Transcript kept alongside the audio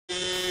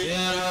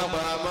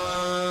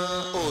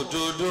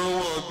òdodo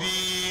wọ̀ bí.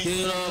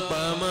 kírọ̀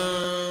pamọ́.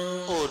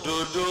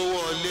 òdodo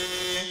wọlé.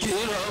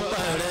 kírọ̀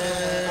parẹ́.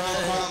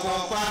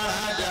 òkùnkùn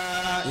paradà.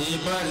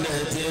 ìmọ̀lẹ̀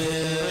tẹ.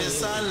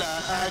 Risala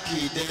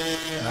akide.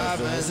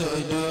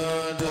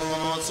 àfẹsọ̀dodo.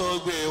 ohun tó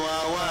gbé wa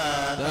wá.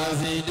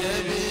 tàfi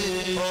débi.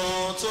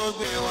 ohun tó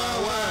gbé wa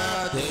wá.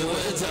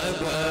 tèwé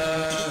tàgbà.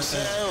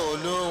 iṣẹ́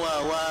Olúwa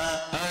wa.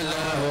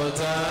 Allahu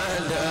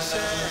Ta'ala.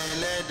 iṣẹ́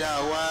Ẹlẹ́dàá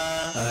wa.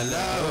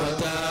 Allahu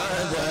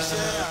Ta'ala.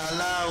 iṣẹ́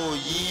Allahu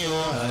yìí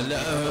o.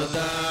 Allahu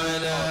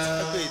Ta'ala.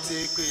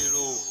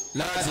 pétékèrò.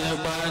 láti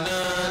paná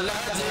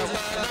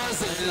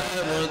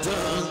sílámù tó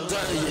ń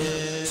tọ̀yẹ.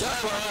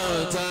 sáwọn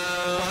ọ̀tá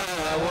wa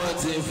wọ́n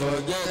ti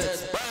forget.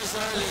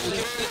 pásálì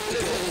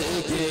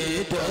kéékèèké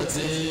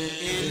dọ̀tí.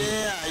 ilé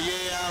ayé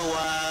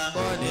àwa.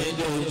 kò ní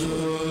dojú.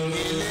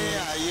 ilé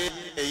ayé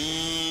èyí.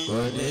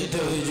 kò ní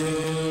dojú.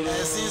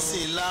 ẹ̀sìn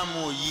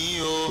Ìsìlámù yìí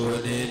o. kò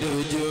ní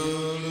dojú.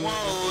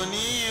 wọn ò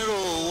ní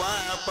rò wá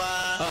pa.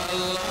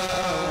 Allah.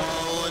 wọn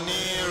ò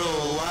ní rò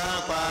wá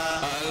pa.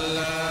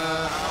 Allah.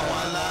 àwọn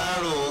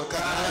alárò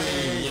ká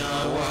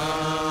èèyàn wá.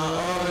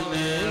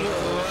 onílò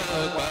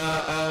àgbà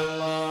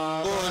Allah.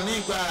 kò ní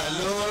gbà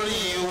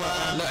lórí wa.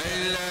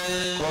 láíláí.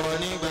 kò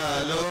ní gbà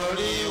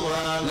lórí wa.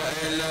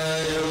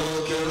 láíláí.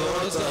 èròkèrò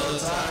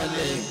tọ̀tà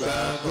lè gbà.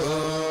 kò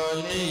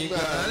ní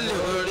gbà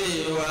lórí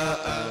wa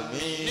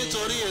àmín.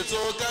 nítorí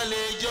ètò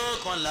kálẹ̀jọ́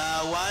kan là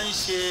wá ń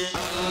ṣe.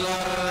 Allah.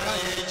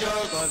 kálẹ̀jọ́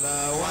kan là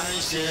wá ń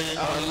ṣe.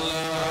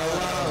 Allah.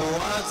 àwa kò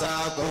wá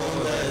takò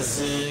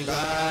ẹ̀sìn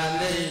ká.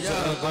 kálẹ̀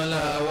ìjọkan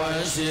làwọn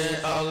ń ṣe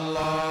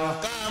Allah.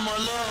 ká mọ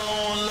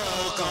lọ́hùn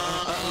lọ́kàn.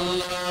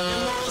 Allah. bí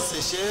mo sì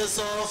ṣe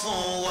sọ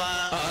fún wa.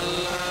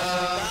 Allah.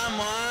 ká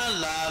mọ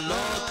àlà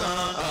lọ́kàn.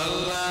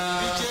 Allah.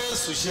 bí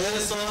Jésù ṣe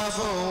sọ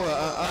fún wa.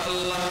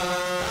 Allah.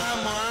 ká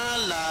mọ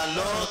àlà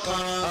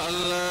lọ́kàn.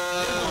 Allah.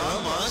 bí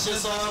Muhammad ṣe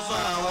sọ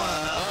fún wa.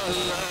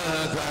 Allah.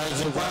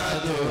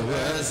 gbajúgbàdù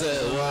ẹsẹ̀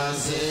wá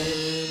sí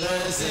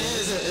lẹ́sìn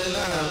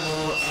ìsìlámù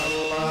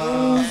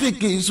Allah.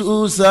 fíkì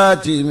sùn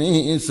sáàtì mi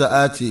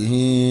sáàtì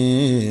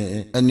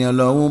ẹni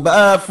ọlọ́run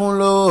bá fún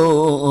ló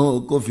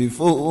kò fi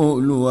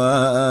fóòlùwà.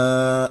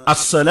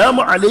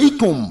 asalaamu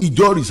aleykum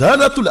ìjọ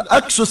Risalatul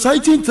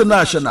Society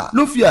International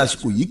ló fi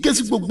àsìkò yìí ké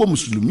sí gbogbo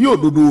mùsùlùmí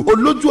òdodo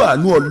olójú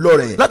àánú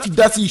ọlọ́rẹ̀ láti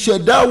dá sí iṣẹ́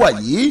dáwà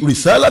yìí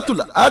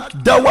Risalatul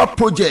Dawa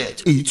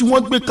project èyí tí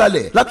wọ́n gbé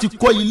kalẹ̀ láti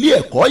kọ́ ilé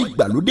ẹ̀kọ́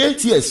ìgbàlódé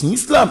ti ẹ̀sìn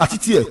Islam àti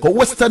ti ẹ̀kọ́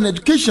Western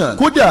education.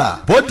 kódà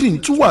boarding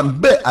tún wà ń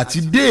bẹ̀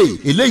àti day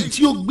eléyìí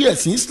tí ó gbé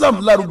ẹ̀sìn Islam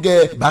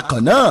lárugẹ.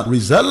 bákan náà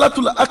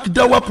Risalatul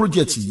Dawa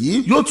project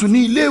yìí yóò tún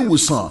ní ilé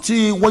ìwòsàn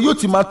tí wọn yóò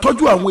ti máa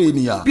tọ́jú àwọn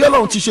ènìyàn bí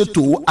Ọlọ́run ti ṣe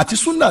tó àti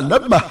sunna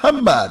nabi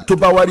Muhammad tó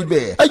bá wá rí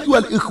bẹ́ẹ̀.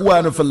 ayyuhal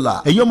ikhwan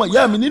fillah ẹ̀yin ọmọ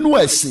ìyá mi nínú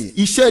ẹ̀sìn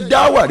iṣẹ́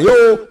dáwà rẹ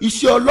o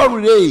iṣẹ́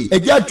Ọlọ́run rẹ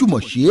ẹ̀jẹ̀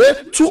àjùmọ̀ ṣe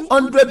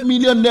 200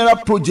 million naira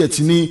project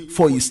ni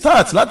for a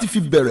start láti fi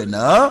bẹ̀rẹ̀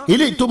náà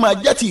eléyìí tó máa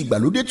jẹ́ ti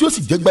ìgbàlódé tí ó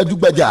sì jẹ́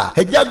gbajúgbajà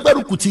ẹ̀jẹ̀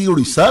agbárùkù ti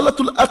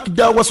Risalatul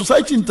Dawa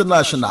Society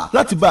International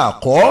láti bá a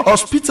kọ́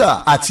hospital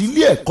àti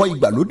ilé ẹ̀kọ́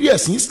ìgbàlódé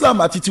ẹ̀sìn Islam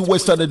àti ti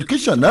Western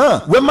education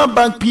náà Wema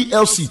Bank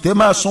PLC tẹ́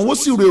máa sanwó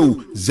sí rẹ̀ o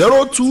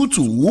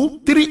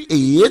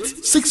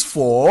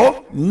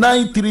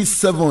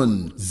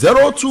 02238649937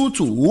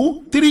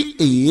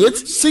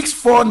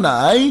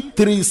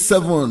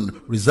 02238649937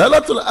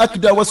 Risalatul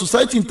Dawa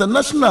Society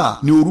International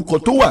ní orúkọ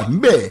tó wà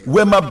ńbẹ̀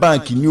Wema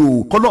Bank ni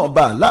o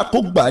kọ́nọ̀ọ́ba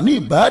alákògbà ní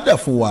ìbáàdà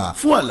fún wa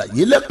fún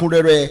àlàyé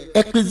lẹ́kùnrẹ́rẹ́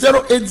ẹ pè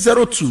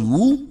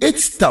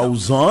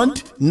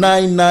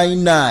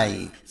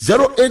 0802-8000-999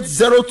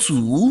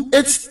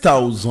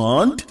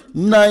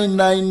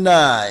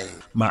 0802-8000-999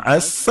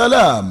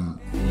 Ma'assalam.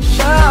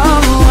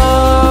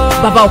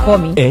 Bàbá ọkọ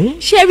mi.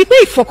 Ṣé ẹ rí i pé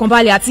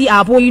ìfọkànbalẹ̀ àti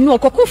ààbò inú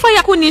ọkọ̀ kún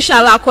fáyà kún ní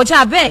ṣàrà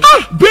kọjá bẹ́ẹ̀?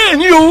 Bẹ́ẹ̀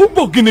ni o,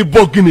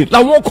 bọ̀gìnì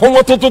làwọn ọkọ̀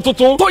wọn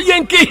tuntun tó yẹ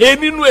ń kéhe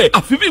nínú ẹ̀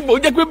àfi bí ìgbò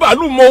jẹ́ pé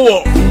bàálù mọ̀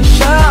wọ̀.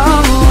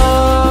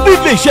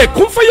 Nílé iṣẹ́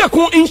kún fáyà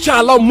kún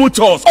Inshallah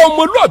Motors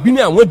ọmọlúàbí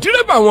ni àwọn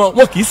dírẹ́bà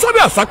wọn kì í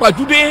sábà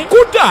sápajúdé.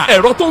 Kódà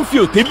ẹ̀rọ tó ń fi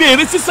òtélé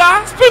eré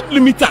sísá speed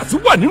limiters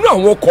wà nínú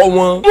àwọn ọkọ̀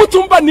wọn. Wọ́n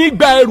tún bá ní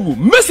gba ẹrù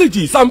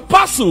messages and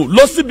parcel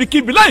lọ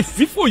síbikíbi láì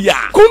sí fòyà.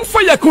 Kún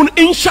fáyà kún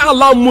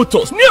Inshallah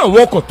Motors ní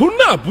àwọn ọkọ̀ tó ní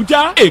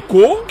Àbújá,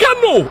 Èkó,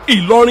 Kano,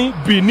 Ìlọrin,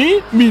 Benin,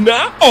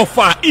 Minna,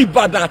 Ọ̀fà,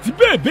 Ìbàdàn àti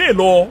bẹ́ẹ̀ bẹ́ẹ̀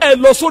lọ. Ẹ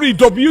lọ sórí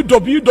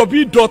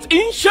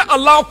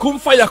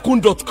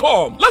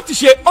www.inshallahkunfayakun.com láti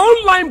ṣe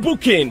online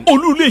booking.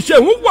 Olú ilé-iṣẹ́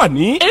wọn wà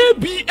ní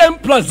ABM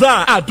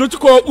Plaza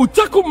àdójúkọ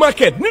Utako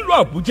Market nílùú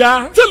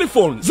Àbújá.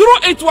 Telephone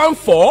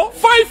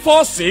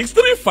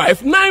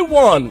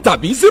 0814-546-3591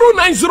 tàbí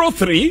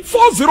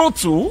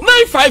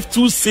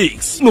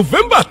 0903-402-9526.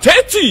 November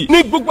 30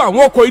 ní gbogbo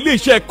àwọn ọkọ̀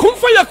ilé-iṣẹ́ Kun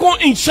Fayakun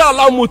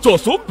Inshallah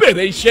Motors ó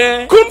bẹ̀rẹ̀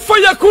iṣẹ́. Kun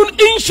Fayakun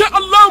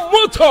Inshallah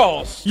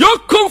Motors, your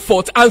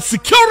comfort and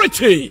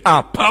security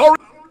are power.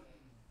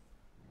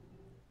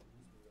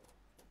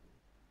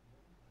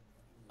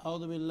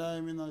 أعوذ بالله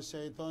من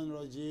الشيطان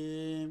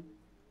الرجيم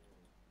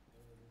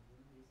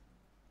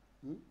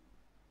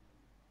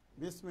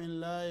بسم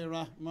الله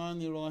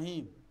الرحمن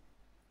الرحيم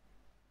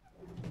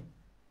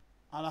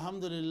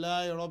الحمد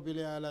لله رب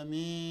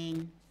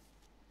العالمين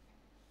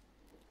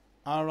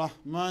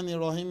Ar-Rahmani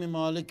Rahim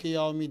Maliki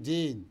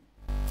Yawmiddin.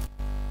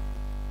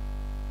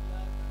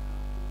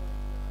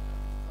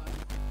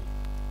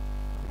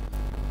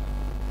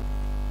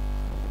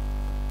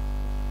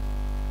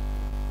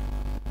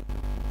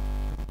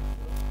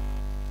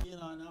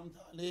 أنعمت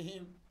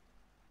عليهم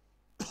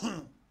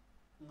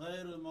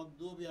غير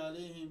المغضوب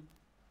عليهم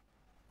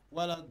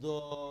ولا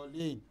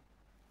الضالين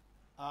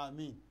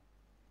آمين.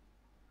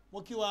 Mo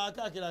kí wa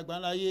káàkiri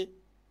àgbáńláyé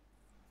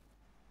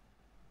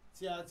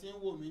tí a ti ń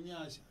wò mí ní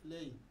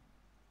àṣálẹ́ yìí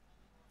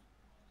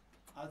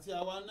àti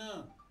àwa náà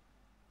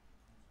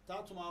tá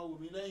tún máa wò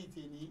mí lẹ́yìn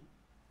tèní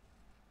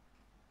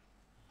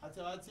àti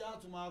àwa tí a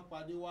tún máa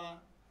pàdé wa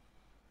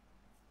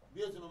bí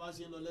ètò náà bá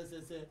ṣe ń lọ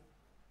lẹ́sẹsẹ.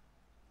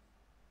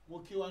 Mo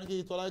kí wa ní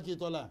kí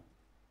tọ́lá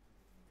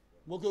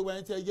mo kí gbogbo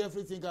ẹni tí ẹ jẹ́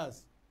free thinkers,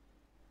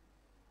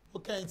 mo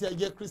kí ẹni tí ẹ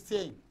jẹ́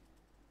Christian,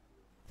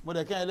 mo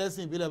dẹ̀ kí ẹni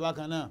lẹ́sìn ìbílẹ̀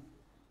bákan náà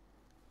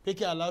pé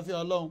kí àlàáfíà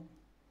Ọlọ́run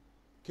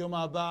kí ó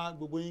máa bá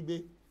gbogbo yín gbé.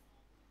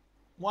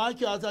 Mo á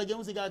kí àti ajé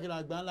músíkà kiri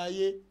àgbáńlá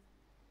ayé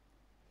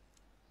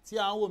tí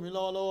à ń wò mí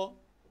lọ́wọ́lọ́wọ́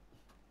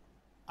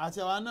àti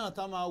àwa náà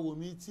tá máa wò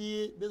mí tí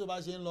bí tó bá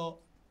ṣe ń lọ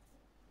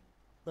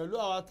pẹ̀lú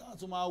àwa tá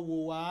tún máa wò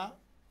wá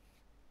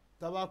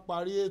tá bá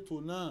parí ètò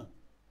náà.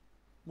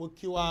 Mo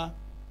kí wa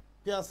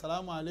pé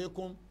assalamu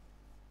alaikum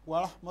wa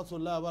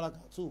rahmatullahi wa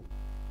barakatuh.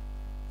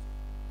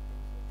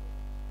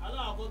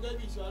 Aláàkọ́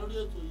gẹ́bí ìṣẹ́ lórí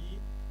ètò yìí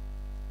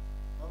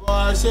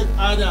bàbá Sheikh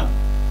Adam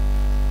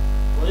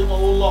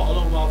rahimahullah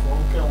Ọlọ́run bá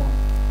fọ̀rún kẹ́ wọn,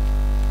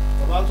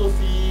 bàbá tó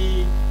fi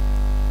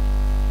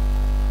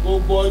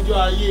gbogbo ọjọ́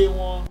ayé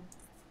wọn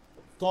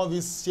tó fi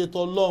ṣètò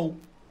Ọlọ́run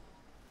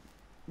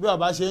bí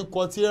bàbá ṣe ń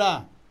kọ tírà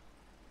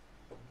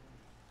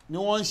ni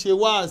wọ́n ń ṣe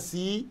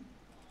wáàsí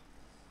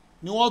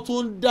ni wọ́n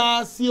tún ń dá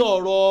sí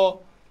ọ̀rọ̀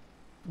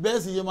bẹ́ẹ̀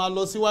sì yẹ máa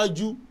lọ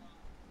síwájú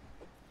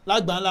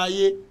lágbàńlá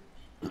ayé.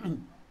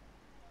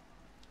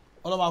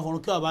 Ọlọ́run máa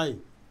fọ̀rún kẹ́ bàbá yìí,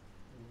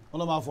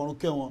 Ọlọ́run máa fọ̀rún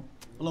kẹ́ wọn,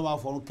 Ọlọ́run máa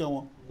fọ̀rún kẹ́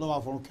wọn, Ọlọ́run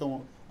máa fọ̀rún kẹ́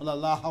wọn.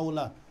 La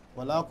hawla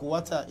wala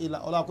quwwata illa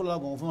billah. Ọlá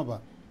kúlọ̀ fún bàbá.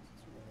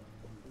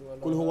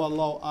 Qul huwa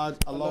Allahu ahad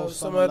Allahu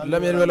samad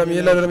lam yalid walam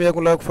yulad walam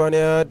yakun lahu kufuwan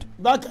ahad.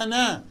 Bákan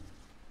náà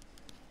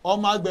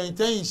ọmọ agbẹ̀yìn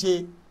tẹ́yìn ṣe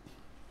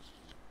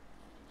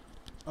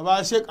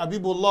bàbá Sheikh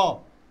Habibullah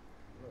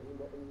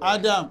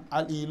Adam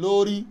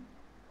Al-Ilori,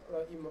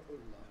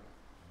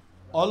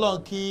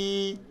 Ọlọ́run kí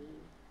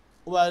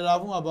ó bá ra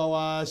fún bàbá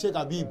wa Sheikh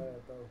Habib,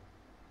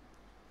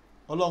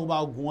 Ọlọ́run bá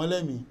gùn wọ́n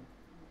lẹ́mìí.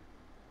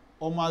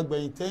 Ọmọ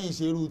agbẹ̀yìn tẹ́yìn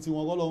ṣe irú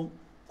tiwọn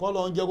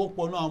kọ́lọ́ ń jẹ́ kó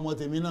pọ̀ náà ọmọ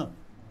tèmi náà,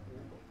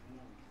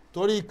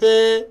 torí pé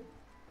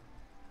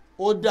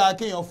ó dáa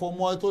kéèyàn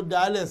fọmọ tó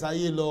dálẹ̀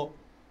sáyé lọ.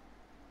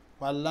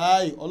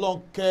 Wàláì Ọlọ́run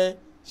kẹ́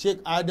Sheikh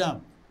Adam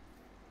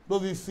ló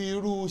fi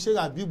irú Sheikh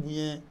Habib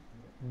yẹn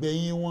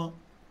gbẹ̀yìn wọn,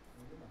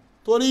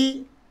 torí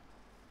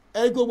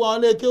ẹni gbogbo àwọn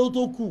ilé kéwú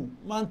tó kù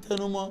máa ń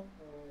tẹnu mọ́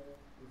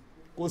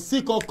kò sí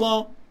kankan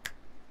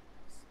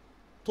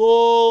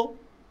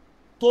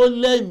tó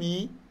lẹ́mìí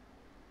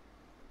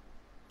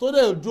tó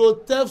lè dúró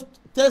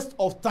test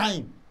of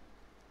time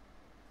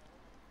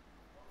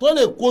tó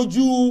lè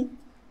kojú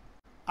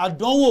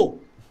àdánwò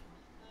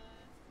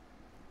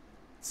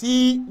tí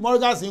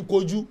Morgas ń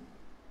kojú.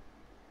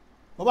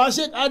 Bàbá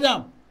Sheikh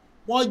Adam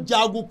wọ́n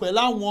jagun pẹ̀lú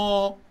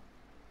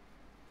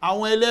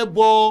àwọn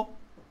ẹlẹ́bọ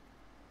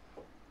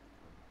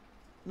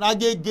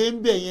lágége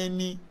ń bẹ̀ yẹn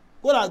ni,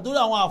 kódà torí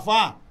àwọn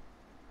àfáà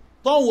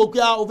tó ń wò pé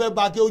ó fẹ́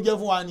ba kí ó jẹ́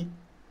fún wa ni,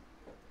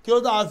 kí ó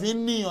tàà fi ń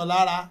níyàn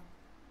lára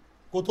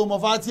kò tó mọ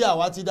fátíà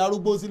wá ti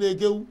darúgbó sílé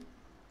kéwú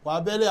wà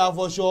bẹ́lẹ̀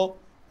afọṣọ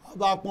wà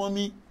bá pọn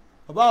mi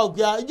bàbá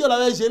òkè ìjọ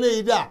làwẹ́ ṣe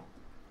léyìí dà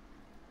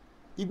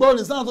ìgbọ́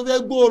ònìsàn tó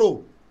fẹ́ gbòòrò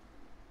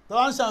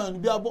tàbá ń ṣàyàn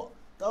níbi abọ́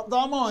tàbá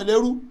mọ̀ wọ́n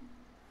lẹ́rú.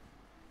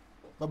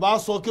 Bàbá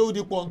sọ kéwú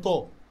di pọ̀ntọ̀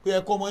pé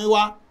ẹ̀kọ́ ọmọ yín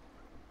wá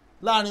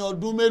láàrin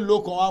ọdún mélòó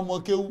kan wá mọ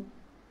kéwú.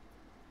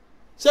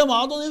 Ṣé mọ̀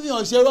àwọn tó ní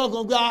fìhàn ṣe rọ́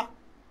kan pé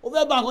ó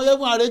fẹ́ bá nǹkan yẹ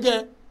fún àrékẹ́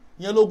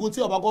ìyẹn lógun tí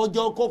ọba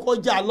kọ́kọ́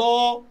jà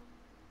lọ́ọ́.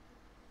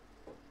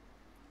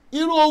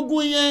 Irú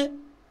ogun yẹn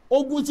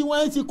ogun tí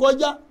wọ́n ti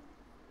kọjá,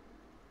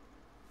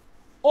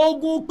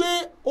 ogun pé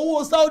owó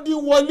Saudi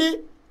wọlé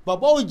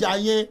bàbá òjà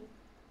yẹn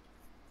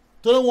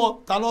torí wọn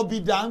kaná bí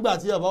da ńgbà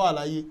tí bàbá wà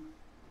láyé,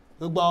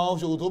 gbogbo àwọn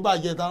ṣòwò tó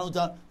bàjẹ́ tánú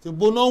ti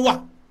gbóná wà,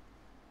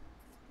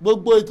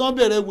 gbogbo ìtàn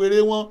bẹ̀rẹ̀ wèrè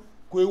wọn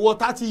kò ìwọ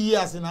 30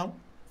 years náà.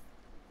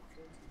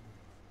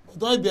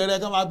 Ìtàn ìbẹ̀rẹ̀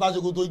ká máa bá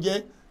ṣòkòtò jẹ́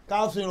ká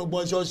fi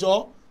irùngbọ̀n ṣọ̀ṣọ́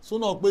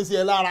súnà pé sí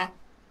ẹ lára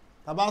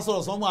tàbá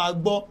sọ̀rọ̀ sọ́mọ́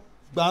àgbọ́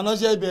ìgbà náà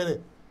ṣe bẹ̀rẹ̀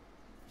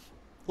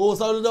owó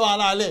sáré lọ́wọ́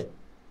aláàlẹ̀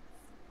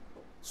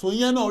so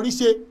yẹn náà rí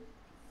ṣe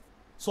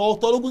sọ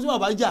ọ̀tọ̀ lógún tí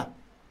bàbá jà.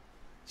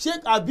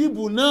 Sheikh Habib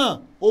náà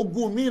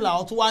ogun míì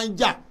làwọn tó wá ń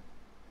jà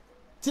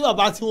tí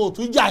bàbá tí wọn ò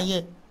tún jà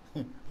yẹn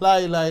la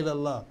ilaha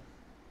illallah.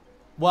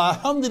 But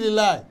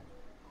alhamdulillah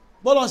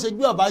bọ́lá ṣe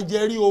gbé bàbá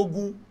jẹ́rí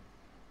ogun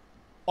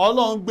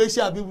Ọlọ́run gbé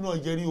Sheikh Habib náà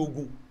jẹ́rí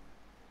ogun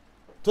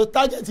tó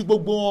tájẹ̀tì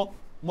gbogbo wọn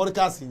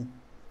mọ́ríkàsì ni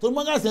tó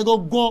mọ́ríkàsì yẹn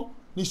gan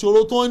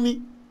níṣòro tó ń ní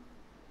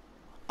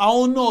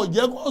àwọn náà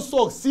jẹ́ kó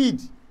succeed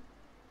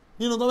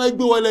nínú tó fẹ́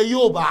gbé wọlé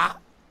Yorùbá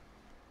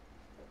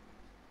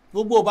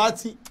gbogbo ọba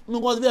tí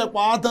nǹkan ti fẹ́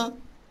pa á tán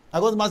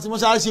àgọ́ tí ma ti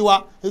mọ́ṣáláṣí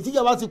wa ètí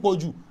ìjọba ti pọ̀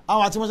jù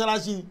àwọn àti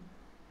mọ́ṣáláṣí ni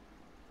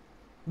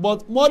but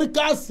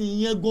mọ́ríkàsì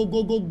yẹn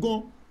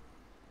gangan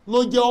ló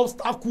jẹ́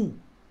obstacle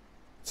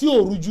tí ò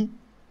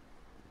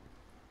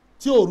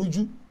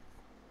rújú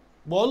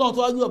bọ̀ ọlọ́run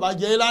tó wá gbé bàbá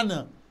jẹ́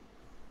lánàá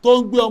tó ń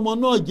gbé ọmọ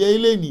náà jẹ́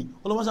ilé ní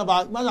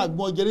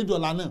ọlọ́mọṣàgbọ́n jẹ́ lédò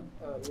lánàá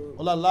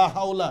ọlọ́lá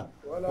haúlà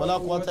wọlá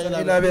kọ́ta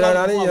إلى بلال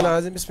علي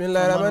العظيم بسم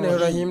الله الرحمن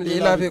الرحيم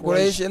إلى في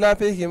قريش إلى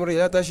فيهم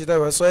ريلة الشتاء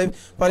والصيف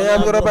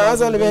فليعبدوا رب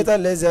هذا البيت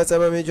الذي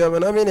أتم من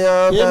جمعنا من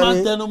èyí máa ń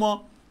يوم tẹnumọ́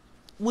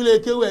múlẹ̀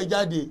kéwù ẹ̀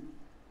jáde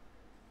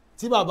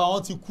tí bàbá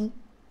wọn ti kú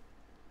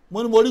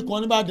mo ní mo rí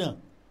kan nìbàdàn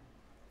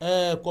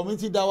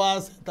community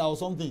DAWAH center or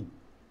something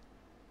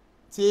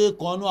tí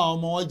kan nú àwọn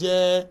ọmọ wọn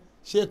jẹ́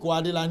Sheikh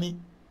Adelani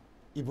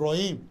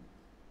Ibrahim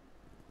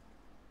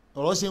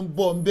ọ̀rọ̀ ṣe ń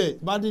bọ̀ ń bẹ̀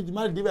má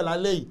dìde bẹ̀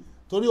lálẹ́ yìí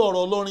torí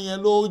ọ̀rọ̀ Ọlọ́rin yẹn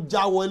ló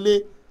já wọlé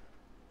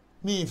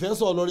mi ìfẹ́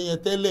sọ Ọlọ́rin yẹn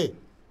tẹ́lẹ̀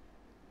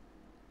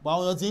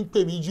báwọn yẹn ti ń pè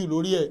mí jù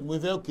lórí ẹ̀ mo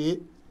fẹ́ òkè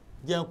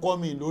jẹ́ ń kọ́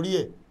mi lórí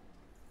ẹ̀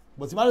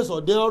bọ̀ tí má lè sọ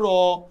dé ọ̀rọ̀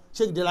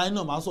Sheikh Adelani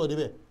náà má sọ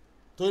débẹ̀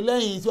torí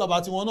lẹ́yìn tí bàbá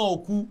tiwọn náà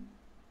kú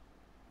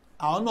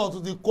àwọn náà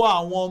tún ti kọ́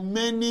àwọn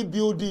many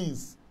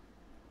buildings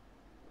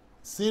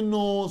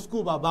sínú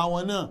school bàbá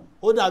wọn náà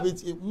ó dàbí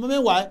ti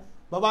mẹ́wàá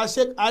bàbá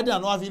Sheikh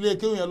Adan wá fi ilé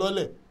kéwìn yẹn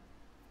lọ́lẹ̀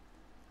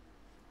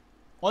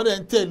wọ́n dẹ̀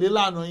ń tẹ̀lé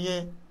lánàá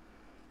yẹn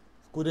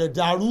kò dẹ̀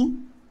dàrú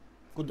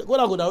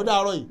kódà kò dàrú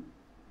dàárọ̀ yìí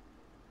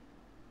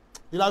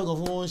ilé àfikàn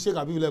fún Sheikh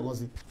Abibu lẹ́ẹ̀kan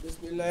sí.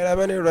 بسم الله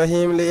الرحمن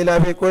الرحيم إلى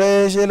في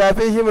قريش إلى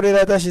فيهم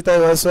ريلة الشتاء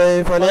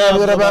والصيف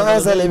فليعبدوا رب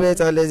هذا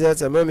البيت الذي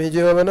أتم من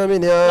جمعنا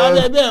من يوم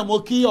lábẹ́ bẹ́ẹ̀ mo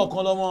kí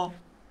ọ̀kan lọ́mọ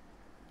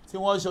tí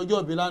wọ́n ṣọjọ́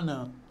òbí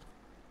lánàá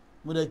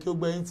mo dẹ̀ kí ó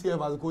gbẹ̀yìn tí ẹ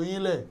fàsìkò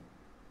yín lẹ̀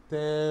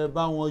tẹ́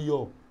bá wọn yọ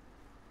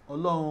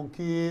Ọlọ́run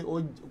kí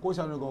kó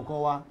ṣàánú kankan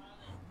wa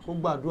kó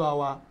gbàdúrà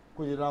wa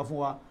kó ṣe dára fún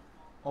wa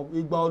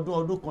igba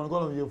ọdún kan kọ́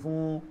lọ́n ṣe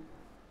fún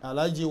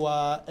Alhaji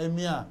wa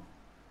Emir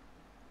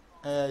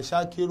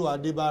Shakiru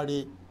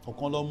Adébáre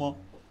ọ̀kan lọ́mọ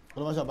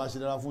ọlọ́mọ ṣàbá ṣe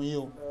dára fún yín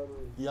o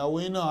ìyàwó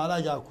yín náà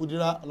Alájà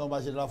Kúdírà ọlọ́mọ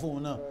ṣe dára fún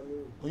òun náà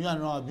oyún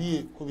àníran àbíyè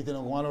kó fi tẹnu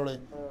kan wá lọ́rẹ̀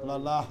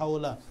lọ́lá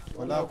haúlà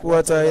wọlá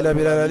قوة إلا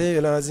بالله العلي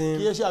العظيم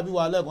kí yé ṣe àbí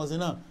wa lẹ́ẹ̀kan sí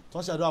náà tó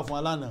ń ṣàdúrà fún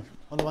alánà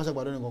wọn lọ́ bá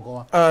ṣàgbàdo nìkan kan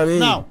wa. آمين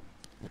now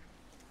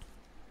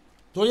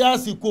torí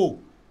àsìkò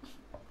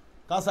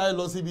ká sáré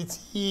lọ síbi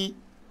tí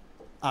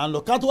à ń lọ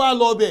ká tó wá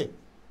lọ bẹ̀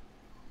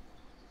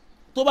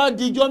tó bá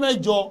di ijọ́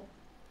mẹ́jọ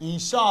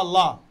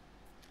inshallah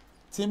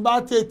tí n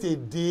bá tètè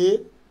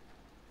dé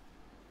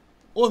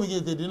ó mi kì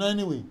í tètè dé náà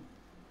anyway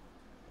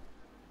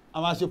a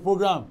máa ṣe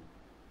program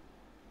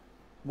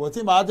bọ̀ tí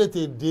n bá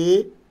tètè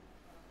dé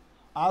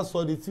a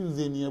sọ di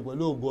Tuesday nìyẹn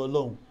pẹ̀lú ògo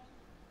Ọlọ́run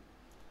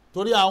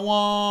torí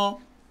àwọn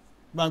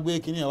gbàgbé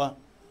kìíní ẹ̀ wá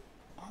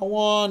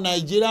àwọn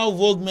Nigerian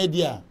Vogue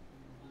Media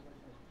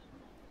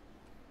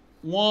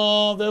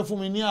wọ́n fẹ́ fún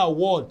mi ní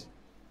award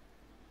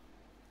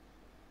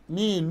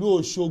ní ìlú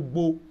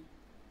Òṣogbo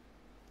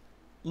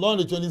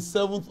lọ́nà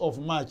 27th of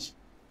March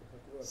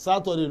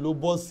Saturday ló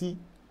bọ́ sí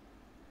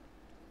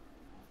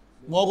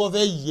wọ́n kọ́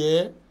fẹ́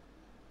yẹ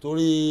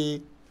torí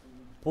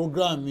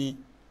program mi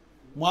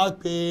wọ́n á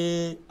pe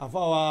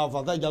àfáwà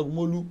Fatai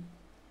Jagumolu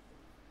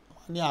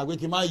wọ́n ní àgbẹ̀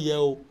kí n má yẹ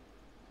o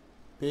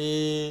pé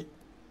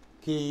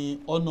kí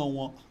ọ̀nà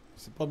wọn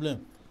sí problem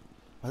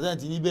Fatai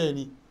ti ní bẹ́ẹ̀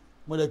ni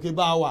mo lè ké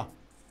bá a wà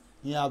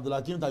ní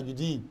Abdulhakeem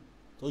Tajudeen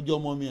tó jẹ́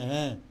ọmọ mi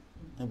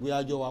ẹ̀pẹ́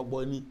àjọ wa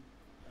gbọ́ ní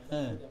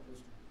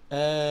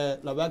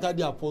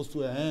làbákàdé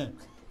apostle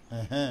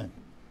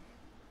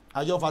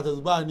àjọ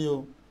fatẹ̀sùbá ni o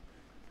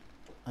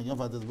àjọ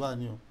fatẹ̀sùbá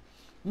ni o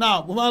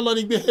now mo máa ń lọ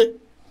ní gbé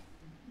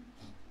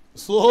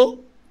so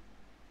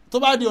tó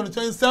bá di on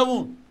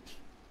 27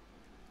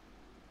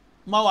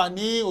 máa wà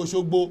ní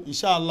Òṣogbo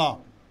inshallah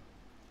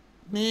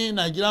ní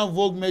Nigerian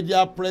Vogue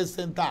Media Press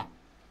Center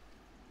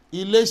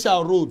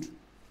Ilesha Road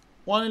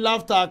wọ́n ní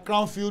Laughter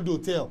Crownfield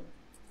Hotel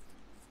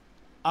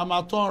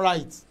Amaton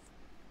right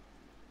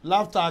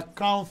Laughter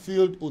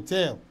Crownfield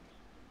Hotel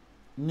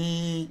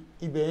ní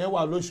ibẹ̀ yẹn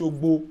wà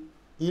lóṣogbo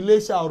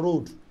Ilesha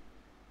Road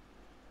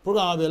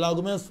program abẹ̀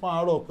láago mẹ́sàn-án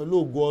àárọ̀ pẹ̀lú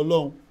ògo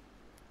Ọlọ́run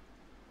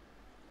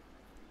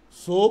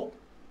so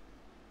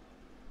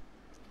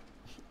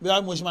bí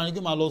a mo ṣe máa ní kí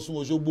n máa lọ sun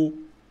Òṣogbo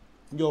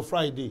níjọ́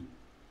Friday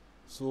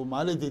so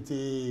màá lè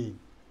tètè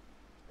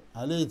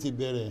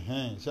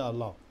bẹ̀rẹ̀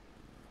inshallah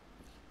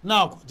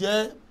now kò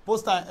jẹ́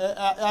poster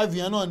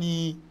ivn náà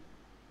ni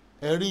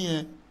ẹ̀rí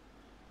yẹn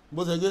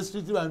bó ṣe jẹ́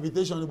street by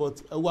invitation but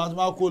ẹ̀wọ́ àti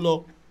máa kó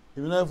lọ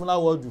èmi náà fún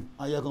láwọ́ọ̀dù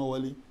ayé kan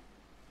wọlé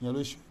ìyẹn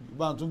ló ṣe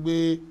bá a tún gbé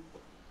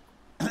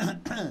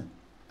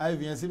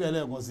ivn síbẹ̀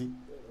lẹ́ẹ̀kan sí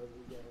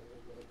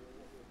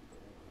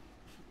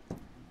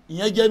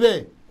ìyẹn jẹ́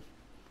bẹ́ẹ̀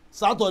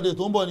Saturday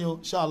tó ń bọ̀ ni o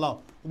inshallah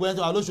gbogbo ẹni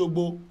tí wà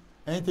lóṣogbo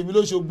ẹ̀yin tèmi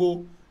lóṣogbo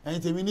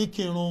ẹ̀yin tèmi ní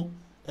Kírun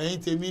ẹ̀yin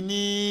tèmi ní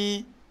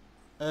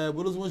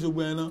bólóṣùmọ̀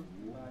ṣogbo ẹ̀ náà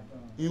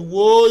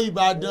Ìwó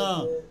Ìbàdàn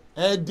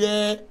Ẹdẹ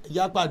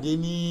ẹ̀yà pàdé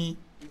ní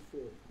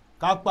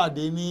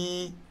kápàdé ní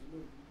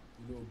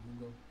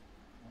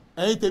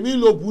ẹ̀yin tèmi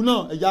lòbù náà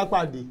ẹ̀yà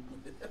pàdé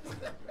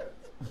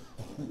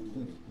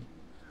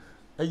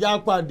ẹ̀yà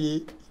pàdé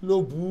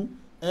lòbù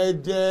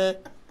Ẹdẹ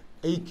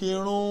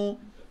Ìkìrun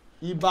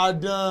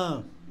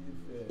Ìbàdàn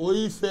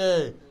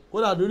Ifẹ̀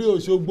kódà lórí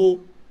Òṣogbo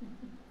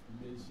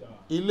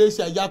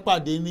Iléṣà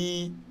Ìjápàdé ní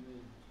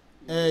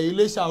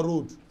Iléṣà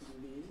road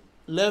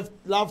left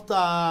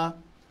after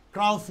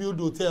Crownfield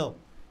Hotel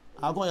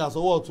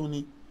akọ́nyàsọ́wọ́ ọ̀tún ni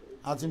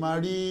àti máa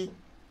rí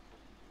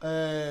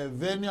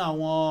venue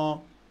àwọn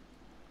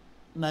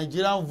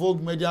Nigerian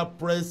Vogue Media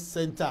Press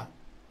Center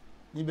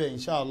níbẹ̀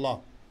inshallah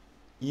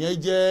ìyẹn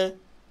jẹ́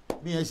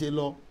bí yẹn ṣe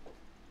lọ.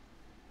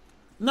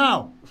 Now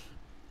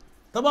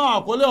tábà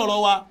àkọlé ọ̀rọ̀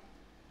wa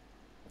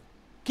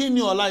kí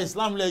ni ọ̀la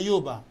Islam lẹ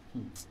Yorùbá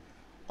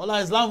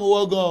ọ̀la Islam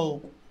wọ́ gan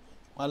o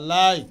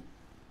wàláì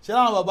ṣé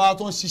láwọn bàbá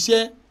tó ń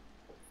ṣiṣẹ́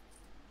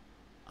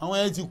àwọn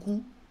ẹ̀ ti kú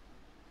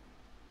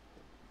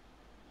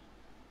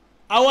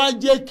àwa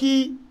jẹ́ kí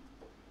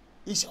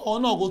iṣẹ́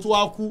ọ̀hún náà kó tó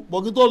wá kú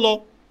bọ̀gí tó lọ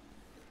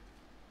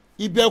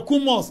ìbẹ̀kú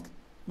mosque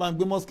máa ń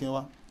gbé mosque yẹn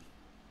wá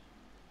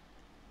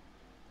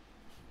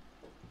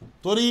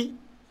torí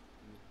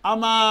a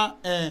máa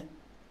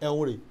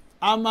ẹ̀wọ̀n rẹ̀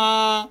a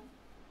máa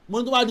mo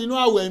ní tó bá di inú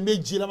àwẹ̀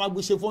méjì la máa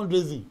gbé ṣe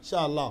fundraising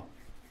inshallah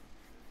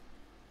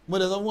mo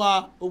dẹ̀ sọ fún wa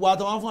gbogbo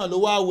àtàwọn fún ẹ̀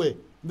lówó àwẹ̀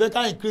bẹ́ẹ̀ ká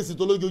increase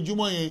tó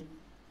lójoojúmọ́ yẹn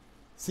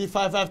sí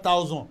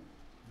 5,000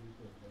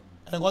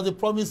 ẹnìkan ti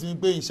promise mi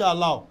pé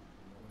inshallah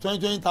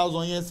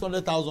 20,000 yẹn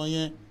 100,000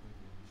 yẹn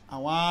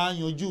àwọn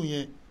àyànjú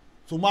yẹn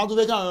tó máa tó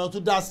fẹ́ káwọn èèyàn tó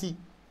dá sí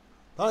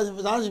táwọn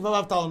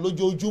 5,000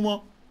 lójoojúmọ́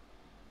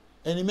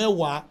ẹni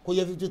mẹ́wàá kó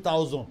yẹ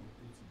 50,000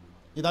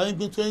 ìdáwí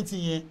pín 20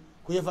 yẹn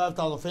kó yẹ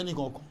 5,000 fẹ́ni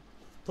kankan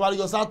tó bá lè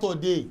jọ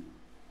Saturday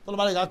tó lọ́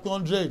bá lè ká pín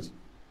 100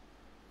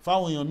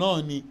 fáwọn èèyàn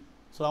náà ni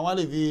sọ àwọn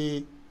lè fi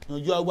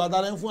ìyànjú agbádá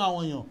lẹ́yìn fún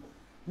àwọn èèyàn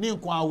ní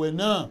nǹkan àwẹ̀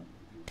náà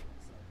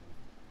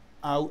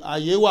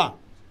àyè wà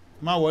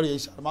má wọrí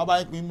inshallah má bá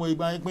yín pín mo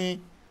ìgbà yín pín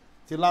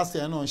ti last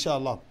year náà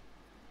inshallah.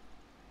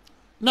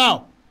 Now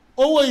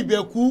owó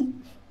ìbẹ̀kú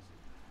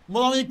mo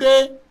sọ wípé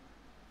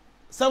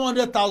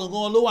 700,000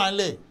 gan ló wà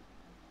nílẹ̀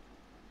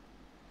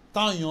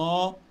táwọn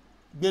èèyàn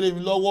gbére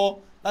mi lọ́wọ́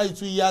láti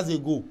 2 years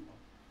ago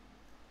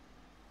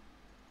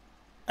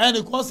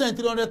ẹnìkan send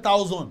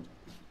 300,000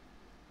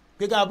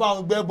 kíkà bá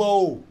àwọn gbẹ́ bọ́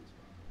o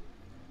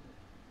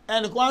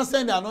ẹnìkan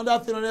send another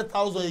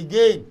 300,000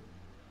 again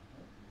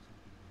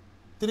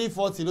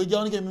 340 ló jẹ́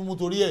oníkèmí mú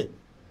torí ẹ̀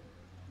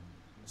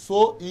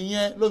so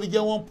ìyẹn ló fi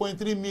jẹ́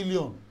 1.3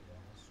 million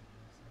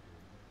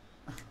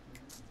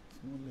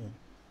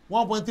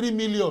 1.3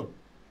 million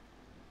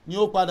ni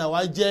ó padà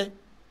wá jẹ́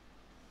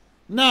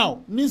now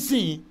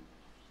nísìnyí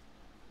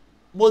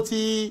mo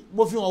fi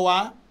hàn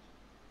wá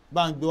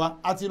gbàǹgbé wa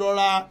àti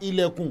rọra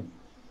ilẹ̀kùn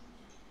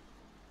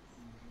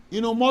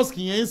inú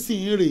mosque yẹn ń sìn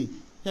ń rè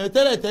yẹn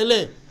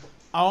tẹ́lẹ̀tẹ́lẹ̀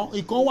àwọn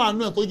ìkan wà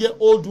nù ẹ̀ tó jẹ́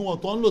old one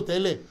tó ń lò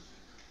tẹ́lẹ̀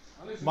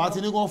bá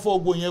ti ní kàn fọ́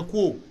gbò yẹn kú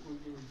o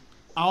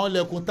àwọn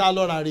ilẹ̀kùn tá a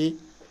lọ́ra rè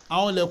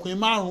àwọn ilẹ̀kùn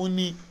 5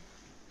 ni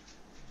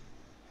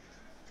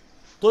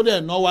tó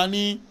dẹ̀ ná wa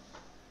ní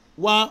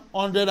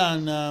 100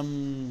 and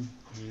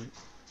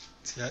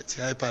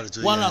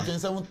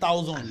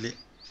 127,000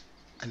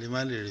 alẹ́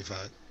má lè rí fa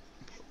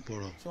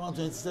bọ̀rọ̀.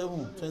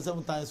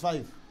 127 times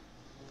 5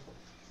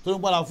 tó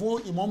ń padà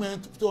fún ìmọ̀mọ́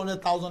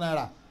 200,000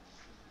 naira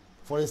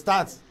for a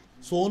start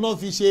so òun náà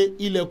fi ṣe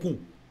ilẹ̀kùn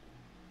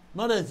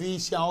náà dẹ̀ fi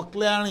ṣe àwọn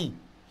clearing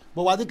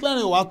but wà á ti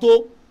clearing wà tó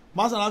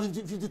masana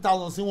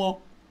 50,000 sí wọn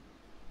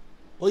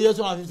ó yẹ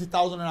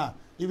 250,000 naira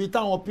ibi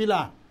táwọn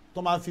pillar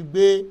tó máa fi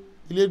gbé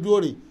ilé dúró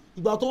rè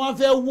ìgbà tó wọ́n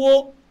fẹ́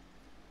wó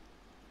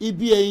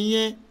ibi ẹ̀yìn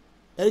yẹn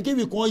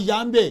ẹ̀ríkébì kan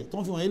ya ń bẹ̀ tó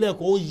ń fi wọ̀nyí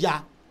lẹ́ẹ̀kọ́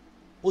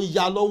ó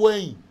ya lọ́wọ́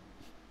ẹ̀yìn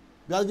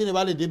bí wọ́n ti ní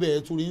bá lè débẹ̀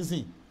ẹ̀ turi ń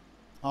sìn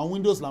àwọn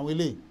windows làwọn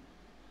eléyìí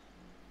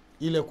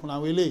ilẹ̀kùn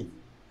làwọn eléyìí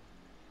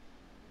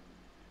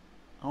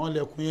àwọn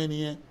ilẹ̀kùn yẹn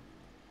nìyẹn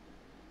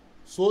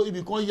so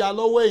ibì kan ya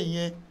lọ́wọ́ ẹ̀yìn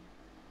yẹn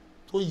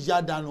tó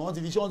ya dànù wọ́n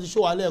ti ṣó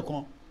wà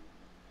lẹ́ẹ̀kan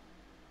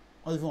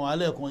wọ́n ti fi wọ́n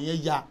lẹ́ẹ̀kan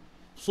yẹn ya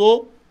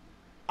so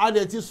a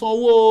dẹ̀ ti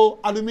sanwó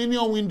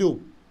aluminium window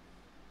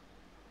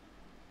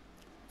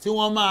tí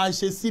wọ́n máa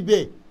ṣe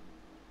síbẹ̀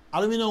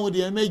aluminium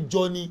window yẹn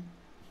 8 ni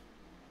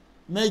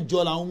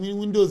 8 làwọn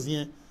windows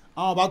yẹn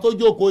àwọn bàbá tó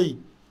jókòó yìí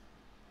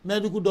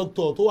medical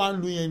doctor tó wà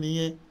ń lu yẹn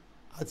nìyẹn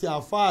àti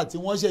àfáà tí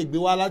wọ́n ṣe gbé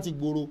wá láti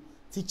gbòòrò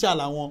teacher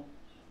làwọn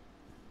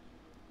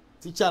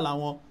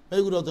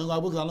medical doctor nígbà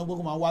gbókè àwọn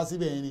gbókè máa wá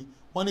síbẹ̀ yẹn ni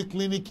wọ́n ní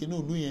clinic inú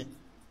ìlú yẹn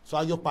so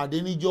àjọ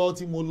pàdé níjọ́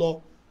tí mo lọ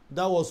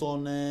that was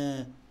on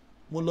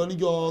mo lọ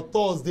níjọ́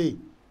Thursday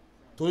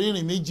torí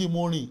ìrìn méjì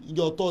mo rìn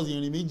níjọ́ Thursday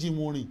ìrìn méjì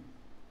mo rìn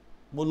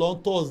mo lọ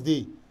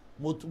Thursday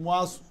mo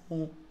wá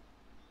sùn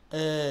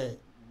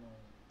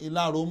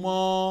ìlàró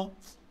mọ́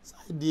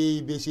ṣáìdì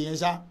ìbèṣe yẹn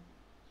ṣá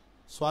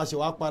so a ṣe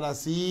wá padà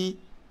sí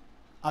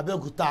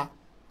Abẹ́òkúta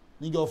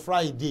níjọ́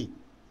Friday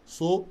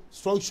so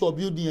structure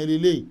building yẹn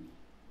lélẹ̀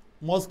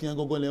mosque yẹn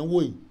gangan lẹ̀ ń wò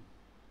yìí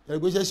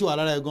ẹgbẹ́sẹ̀ ṣì wà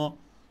lára ẹ̀ gan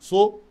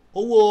so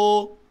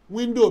owó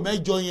window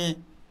 8 yẹn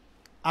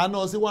a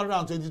ná sí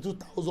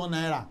 122,000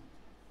 naira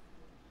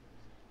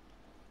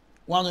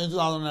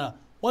 122,000 naira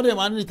wọ́n dẹ̀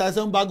máa ní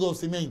 37 bags of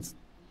cement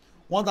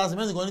 1 tan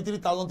cement kan ní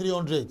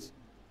 3,300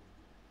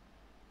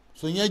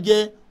 so yẹn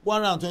jẹ́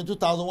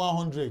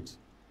 122,100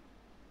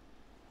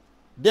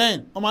 then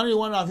wọ́n máa ní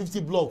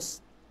 150 blocks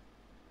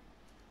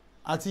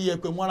àti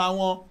iyẹ̀pẹ̀ mọ́ra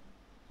wọn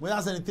bóyá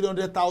sẹ́ni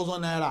 300,000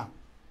 naira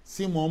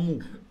sí mọ́mù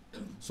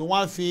so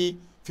wọ́n á fi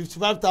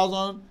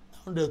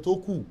 55,100 tó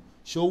kù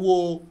ṣe owó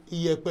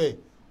iyẹ̀pẹ̀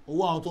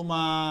owó àwọn tó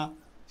máa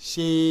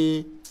ṣe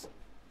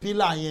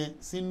pílà yẹn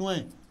sínú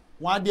ẹ̀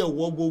wọ́n á dẹ̀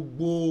wọ́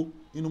gbogbo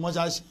inú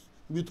mọ́ṣáláṣí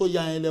ibi tó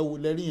ya yẹn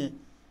lẹ́rí yẹn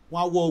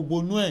wọ́n á wọ́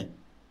gbónú ẹ̀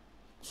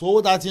so owó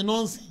tá a ti ná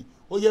ń sìn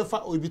ó yẹ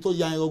ibi tó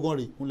ya yẹn gangan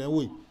rè ń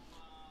lẹ́wọ̀ yìí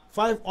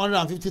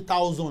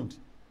 550,000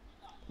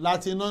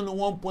 láti ná ní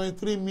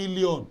 1.3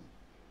 million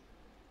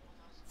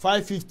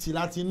 550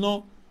 láti ná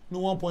ní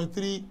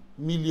 1.3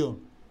 million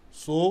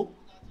so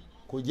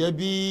kò jẹ́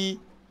bí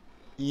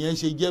ìyẹn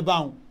ṣe jẹ́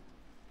báwọn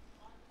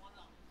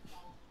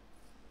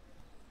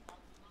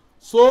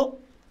so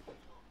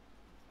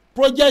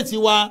project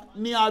wa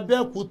ní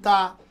Abẹ́òkúta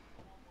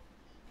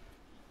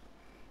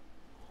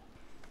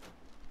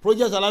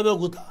project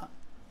alábẹ́òkúta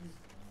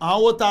àwọn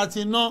owó tá a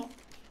ti ná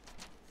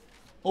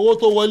owó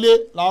tó wọlé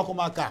làwọn kan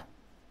máa kà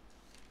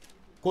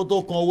kó tó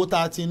kan owó tá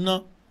a ti ná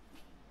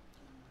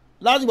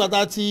láti ìgbà tá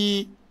a ti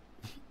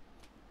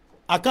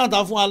account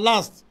fún wa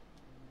last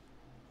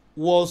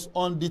was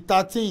on the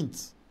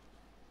 13th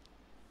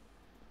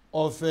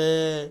of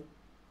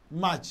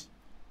March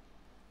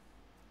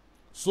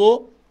so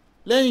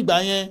lẹ́yìn ìgbà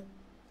yẹn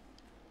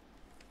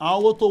àwọn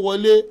owó tó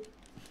wọlé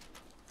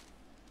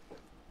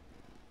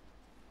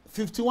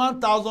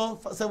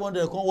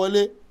 51,700 kan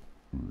wọlé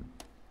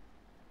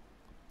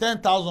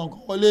 10,000 kan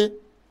wọlé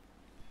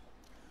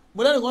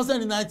mo lẹ́nu kan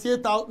sẹ́ni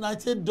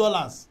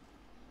 $98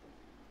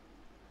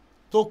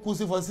 tó kù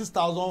sí for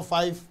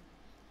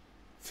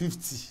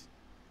 6,550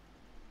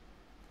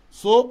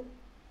 so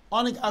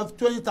wọ́n ní ká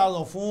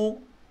 20,000 fún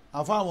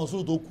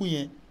àfáàmọ̀sùn tó kù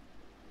yẹn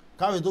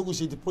káwé tó kù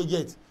ṣe ti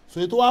project so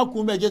ètò wa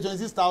kù mẹ́jẹ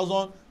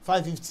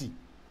 26,550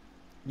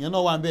 yẹn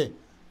náà wà ń bẹ̀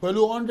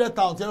pẹ̀lú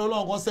 100,000 tẹ́lẹ̀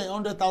ọlọ́run kan sẹ́yìn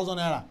 100,000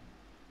 naira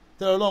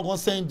tẹ́lẹ̀ ọlọ́run kan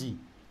sẹ́ndì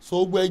so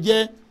gbogbo ẹ̀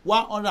jẹ́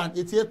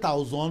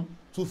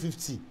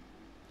 188,250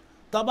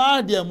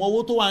 tabaadi ẹ̀mọ́ owó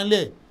tó wà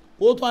nílẹ̀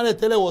owó tó wà nílẹ̀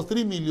tẹ́lẹ̀ was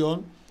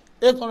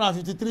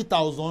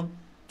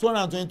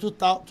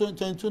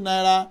 3,853,222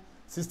 naira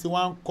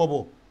 61 kobo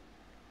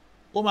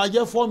ó máa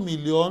jẹ́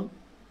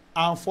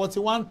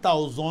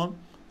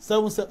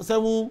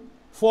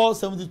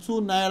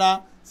 4,041,472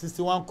 naira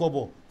 61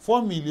 kobo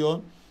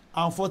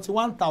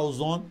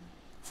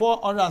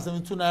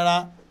 4,041,472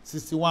 naira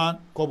 61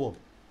 kobo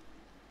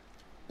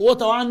owó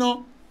tàwa ná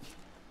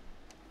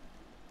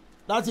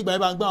láti ìgbà yìí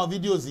bá ń gbé àwọn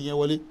fídíòsì yẹn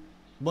wọlé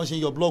bọ́n ṣe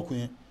yọ blọ́ọ̀kù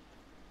yẹn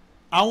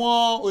àwọn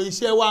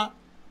òṣìṣẹ́ wa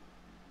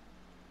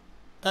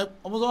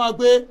ọmọ sọ wá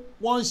pé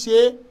wọ́n ń ṣe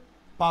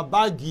per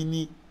báàgì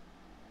ni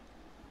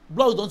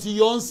blọ́ọ̀kù tó ti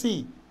yọ ń sìn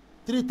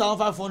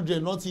 3,500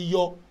 náà ti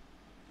yọ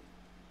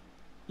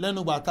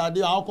lẹ́nu gbàtà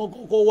dé àwọn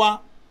kọ́kọ́ wá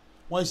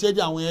wọ́n ṣe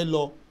dé àwọn yẹn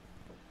lọ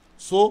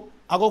so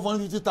akọ́fọ́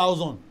ní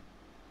 50,000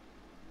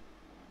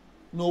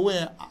 ní owó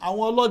yẹn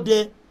àwọn ọlọ́dẹ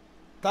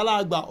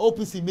tálàgbà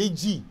OPC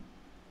méjì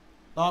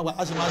láwọn àgbà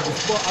a ṣe máa dùn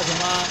a ṣe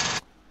máa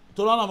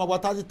tó láwọn àgbà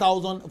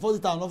 30,000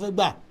 40,000 ló fẹ́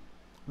gbà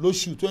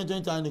lóṣù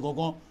 2020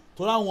 nìkankan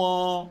tó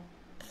láwọn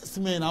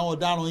x-men àwọn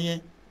ọ̀daràn yẹn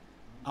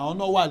àwọn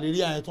náà wà lérí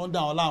àyẹ̀ tó ń dà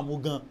wọ́n láàmú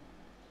gan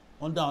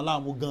wọ́n dà wọ́n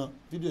láàmú gan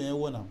fídíò yẹn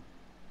wọ̀ náà.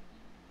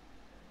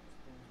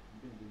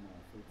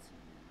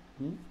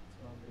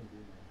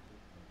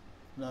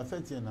 ní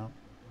affect yẹn náà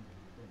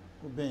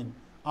ó bẹ́ẹ̀ ni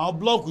àwọn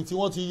blọ́ọ̀kù tí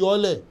wọ́n ti yọ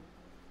ọ́ lẹ̀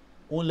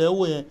òun lẹ̀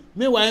wò yẹn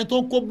mẹ́wàá yẹn tó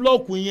ń kó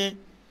blọ́ọ̀kù yẹn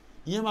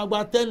ìyẹn máa gba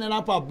 10 naira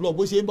per block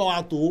bó ṣe ń bá wa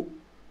tó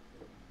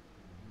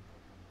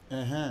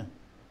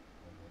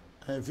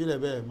ìfilẹ̀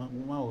bẹ́ẹ̀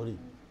má wọ̀rí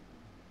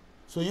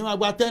so ìyẹn máa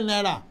gba 10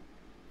 naira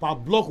per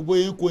block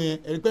bóyá ń kó yẹn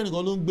ẹ̀rí pẹ́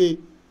nìkan ló ń gbé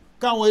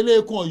káwọn ilé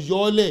kan yọ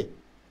ọ́ lẹ̀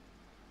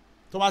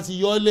tó bá ti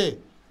yọ ọ́ lẹ̀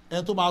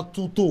ẹni tó máa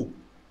tún tò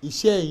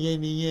iṣẹ́ ìyẹn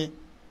nìyẹn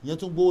ìyẹn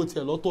tún gbówó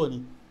tiẹ̀ lọ́tọ̀ ni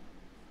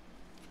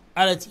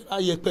ààrẹ ti ra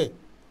yẹpẹ̀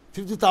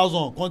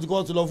 50,000 kan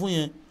ti lọ fún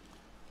yẹn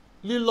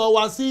lílọ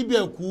wá sí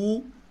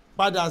Ìbẹ̀kú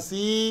padà sí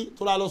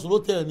tó la lọ sùn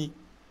lótẹ̀ ni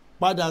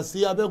padà sí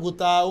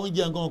Abẹ́òkúta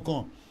oúnjẹ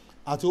nǹkan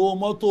àti owó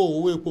mọ́tò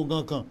owó epo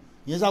nǹkan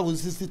ìyẹn ṣàkóso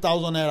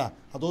 60,000 naira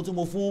àtọ́wọ́ tí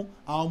mo fún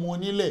àwọn ọmọ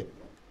onílẹ̀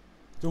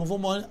tí mo fún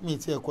mọ́ mi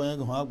ti ẹ̀kọ́ yẹn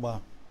gan àgbà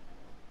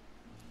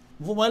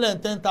mo fún mọ́ ilẹ̀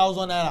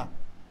 10,000 naira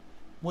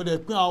mo dẹ̀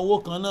pín àwọn owó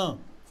kan náà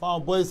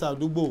fáwọn boys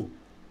àdúgbò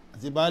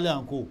àti baálé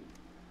àǹkó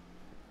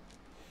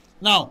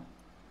now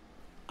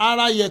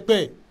ara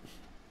yẹpẹ̀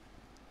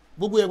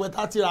gbogbo yẹpẹ̀ tá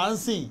a ti rà ń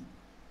sìn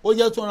ó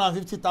jẹ́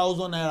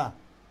 250,000 naira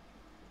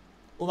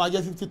ó máa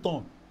jẹ́ 50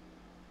 ton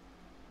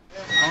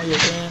àwọn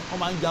yẹ̀pẹ̀ wọ́n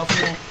máa ń jà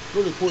fún wọn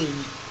lóòrèkóòrè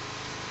ni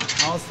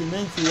àwọn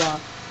sìmẹ́ǹtì wa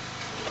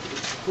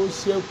tó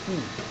ṣẹ́kù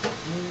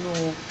nínú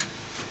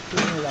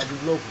kíni ìlàjì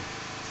blọ́ọ̀kù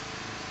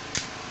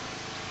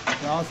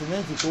àwọn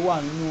sìmẹ́ǹtì tó wà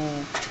nínú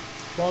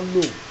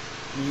tọ́ńlò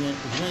nìyẹn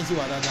sìmẹ́ǹtì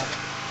wà dáadáa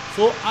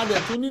so a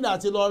dẹ̀ tún nílò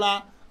àti lọ ra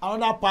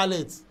another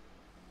pallet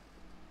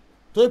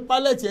tó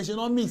pallet yẹn ṣe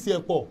náà mix ẹ̀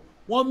pọ̀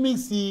wọ́n mix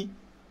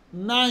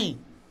 9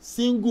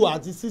 single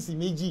àti 6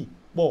 méjì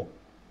pọ̀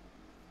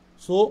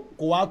so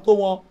kò wá tó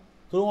wọn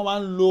torí wọ́n máa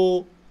ń lo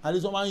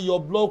àdéhùn wọ́n máa ń yọ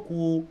blọ́ọ̀kù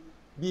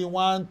bíi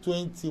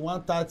 120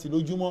 130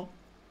 lójúmọ́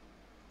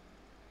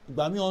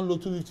ìgbà míì wọ́n ń lo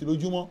 250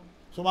 lójúmọ́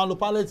so máa lo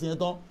pallet yẹn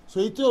tán so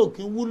èyí tí ò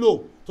kí ń wúlò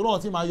tó náà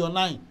ti máa yọ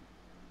 9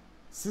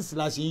 6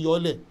 la ṣe ń yọ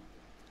ọ́lẹ̀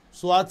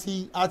so a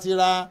ti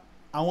ra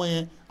àwọn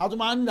yẹn a tún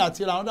máa ń nílò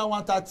àti ra another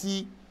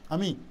 130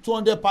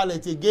 200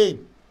 pallet again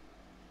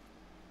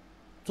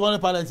 200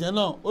 pallet yẹn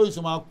náà ó yìí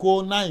sọ máa kó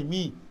 9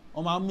 míì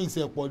wọ́n máa ń mix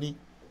ẹ̀ pọ̀ ní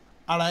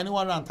ara ẹni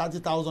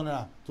 130,000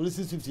 naira torí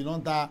 650 ló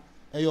ń ta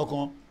ẹyọ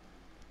kan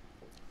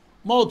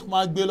mọ́ọ̀tù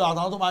máa gbé lọ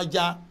àtàwọn tó máa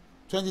já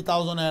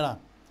 20,000 naira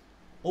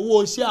owó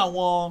iṣẹ́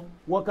àwọn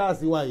workers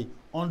wa yìí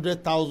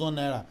 100,000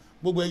 naira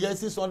gbogbo ẹ̀jẹ̀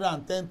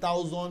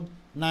 610,000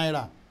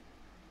 naira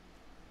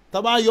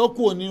tàbá yọ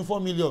kúrò ní 4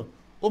 million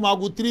ó máa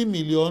kù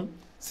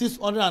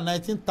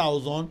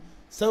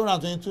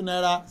 3,619,722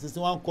 naira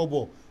 61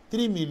 kobo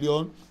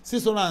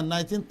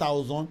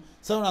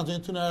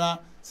 3,619,722 naira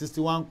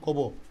 61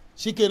 kobo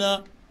ṣíkè náà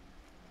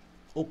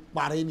ó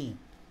parí nìyẹn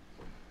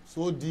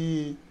so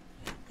di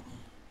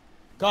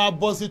ká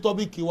bọ́ sí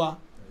tọ́bíkì wa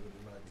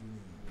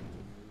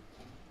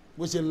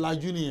bó ṣe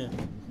lajú nìyẹn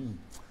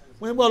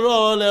wọ́n ń bọ̀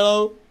lọ́wọ́ lẹ́rọ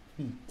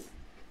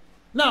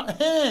now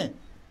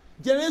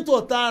jẹnẹrétọ̀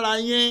tààrà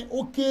yẹn ó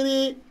kéré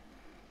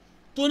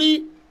torí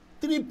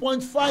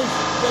 3.5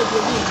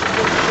 gẹ́gẹ́ bí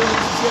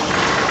ìṣiṣẹ́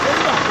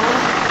nígbà kan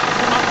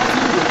wọ́n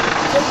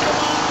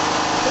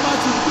máa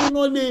ti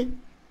gbóná lé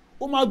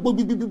ó máa gbó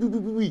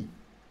gbígbígbígbígbí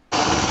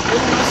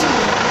èyí máa ṣì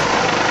yẹn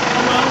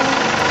wọ́n máa ń lò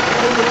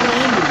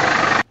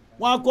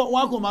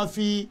wọ́n á kò máa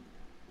fi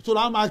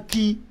sọ̀rọ̀ á máa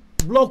kí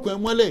blọ́ọ̀kù ẹ̀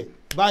mọ́lẹ̀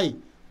báyìí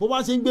bó bá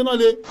ṣe ń gbéná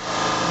lé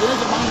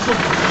jẹnẹrétọ̀ máa ń gbó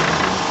gbígbígbígbí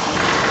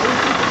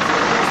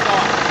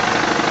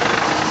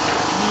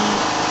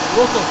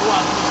rótò tó wà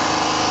nínú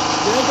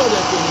jẹ́nẹ́tọ̀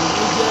rẹ̀ kò ní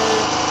jẹ́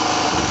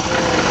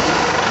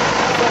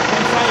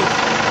 4.5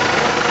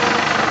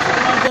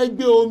 ṣùgbọ́n wọ́n fẹ́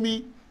gbé omi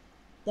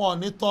wọn ò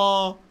ní tán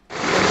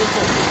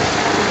jẹ́nẹ́tọ̀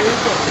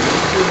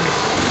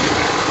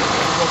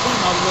ṣùgbọ́n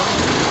máa lọ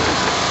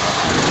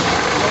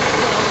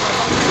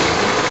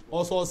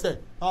ọ̀sọ̀ọ̀sẹ̀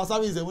àwọn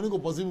sáfíìsì ẹ̀mú ní kò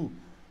pọ̀síbù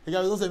ẹ̀ka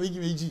fi sọ́sẹ̀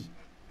méjì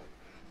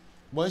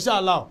bọ̀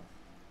inshallah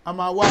a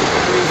máa wá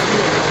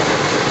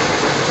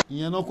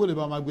ìyẹn náà kó lè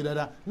bá máa gbé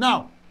dáadáa now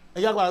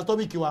ẹ̀yà padà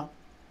tọ́bíkì wa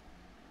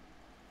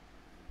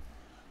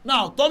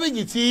now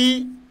tọ́bíkì tí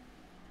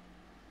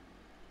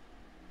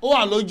ó wà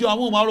lójú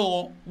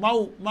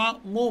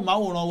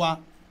amóhùnmáwòrán wa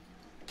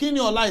kí ni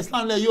ọ̀la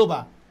Islam lẹ̀ Yorùbá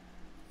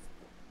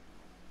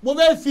mo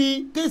fẹ́ fi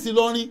kéèsì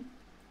lọ́rin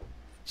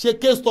ṣe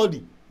case study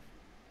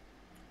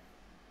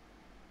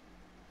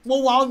mo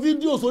wà àwọn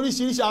fídíòs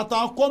oríṣiríṣi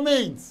àtàwọn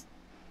comments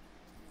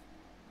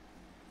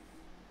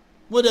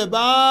mo dẹ̀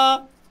bá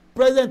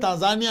president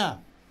Tanzania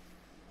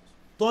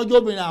tọ́jú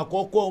obìnrin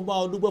àkọ́kọ́ ọba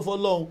ọdúnpẹ́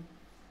fọlọ́hún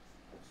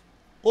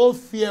ó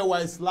fi ẹwà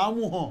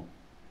ìsìlámù hàn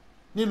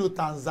nílùú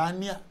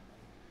Tanzania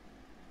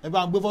ẹ bá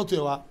ń gbé fọ́tò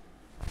ẹ̀ wá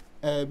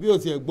bí o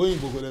tiẹ̀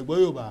gbóyìnbó kò lè gbọ́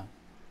Yorùbá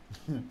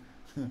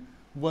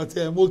but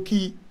mo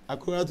kí I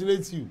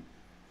congratulate you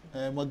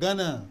mo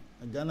Ghana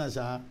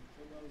ṣá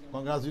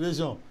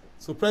congratulations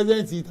so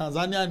president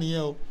Tanzania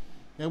nìyẹn o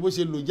ẹ bó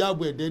ṣe lò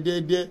jáàbù ẹ̀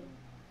dẹ́dẹ́dẹ́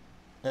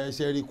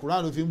ṣẹ̀rí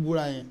Quran ló fi ń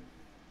búra yẹn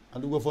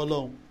àdúgbò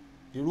fọlọ́hún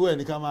irú ẹ̀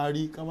ní ká máa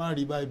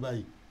rí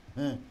báyìí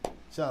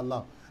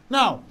inshallah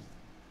now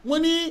wọ́n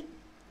ní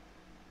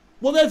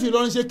mo fẹ́ fi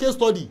Ìlọrin ṣe case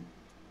study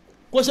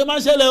kò ṣe máa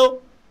ń ṣẹlẹ̀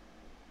o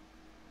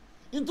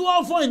nítorí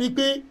wọ́n fọ́ ẹ̀ ní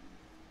pé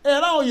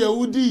ẹ̀rọ àwọn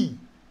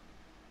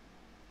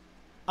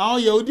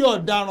Yẹ̀húdí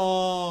ọ̀daràn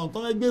tó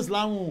fẹ́ gbé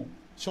Ìsìlámù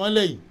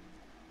ṣánlẹ̀ yìí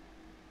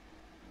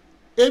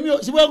èmi ò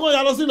ṣe pé kó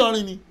yà lọ sí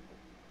Ìlọrin ni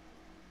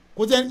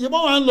kò tẹ́ ṣe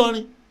bọ́ wà ń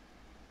lọrin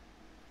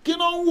kí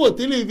ló ń wò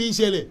tẹ́lẹ̀ fi ń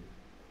ṣẹlẹ̀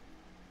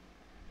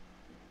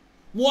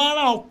mo wá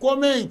ra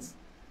comment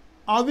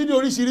àwọn fídíò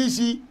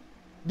oríṣiríṣi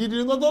dìdì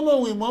nǹkan tó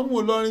lòun ìmọ̀mù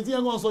Ìlọrin tí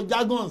yẹn kàn sọ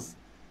jargons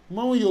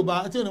ìmọ̀mù Yorùbá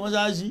tí ò ní wọ́n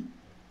ṣááṣí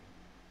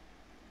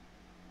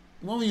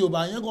ìmọ̀mù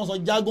Yorùbá yẹn kàn sọ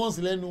jargons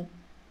lẹ́nu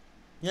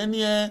yẹn ní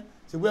ẹ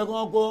ṣùgbọ́n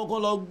kọ́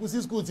lọ sí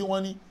school tí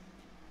wọ́n ní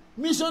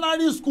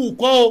missionary school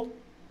kọ́ o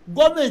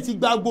gọ́ọ̀mẹ̀ntì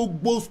gba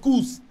gbogbo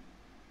schools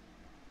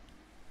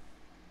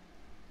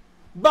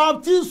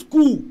Baptist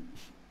school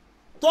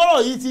tọ́rọ̀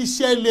yìí ti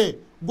ṣẹlẹ̀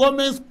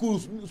government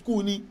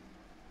school ni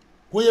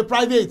kò yẹ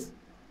private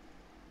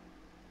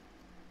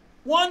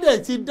wọ́n dẹ̀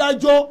ti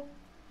dájọ́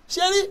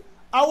ṣé rí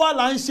àwa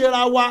là ń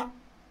ṣera wa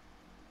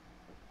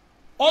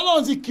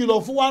Ọlọ́run ti kìlọ̀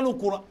fún wa ní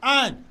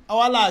Quran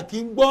àwa là kì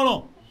í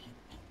gbọ́ràn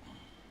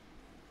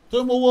tó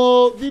mo wo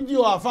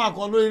fídíò àfáà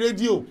kan lórí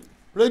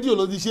rédíò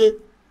ló ti ṣe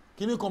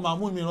kíní kan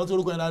mahmood mi rántí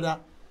orúkọ yẹn dáadáa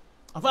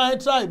àfáà yẹn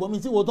try ìbọn mi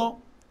tí wo tán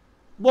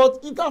but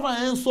ìtàfáà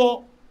yẹn ń sọ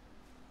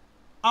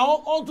àwọn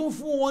ó tún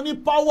fún wọn ní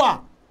power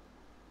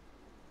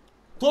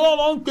tó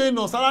lọ́wọ́ ń pe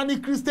Nasara ní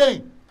Christian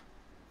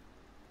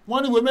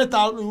wọ́n ní ìwé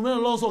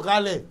mẹ́rin ló ń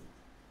sọ̀kalẹ̀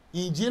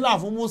Ìnjílà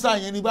fún Musa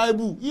yẹn ní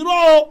Bible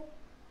irọ́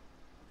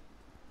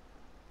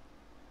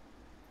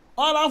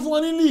ọ̀la fún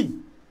wọn ní leave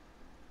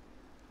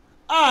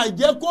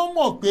àjẹ́ kó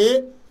mọ̀ pé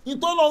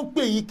ìtọ́lọ́ ń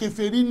pè yí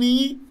kèfèrí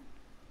nìyí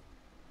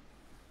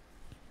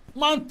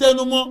máa ń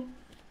tẹnu mọ́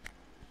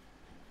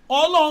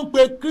Ọlọ́run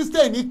pé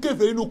Christian ní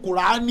kèfèrí ní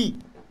Kùránì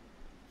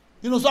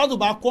inú sọ́ọ̀tù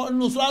bá kọ́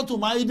inú sọ́ọ̀tù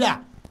Maida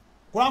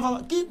Quran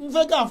 5 kí n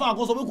fẹ́ ká fún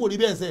àkọsọ pé kò rí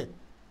bẹ́ẹ̀ sẹ́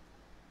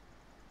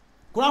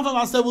Quran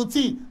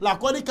 5:17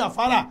 làkọ́dí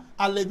kàfàrà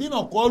alladhina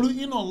qalu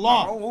inna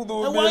Allah A'udhu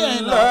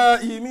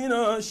billahi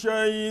minash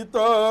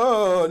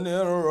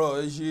shaitanir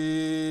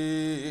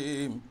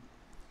rajim.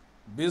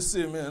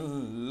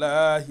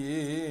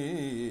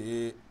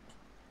 Bismillahir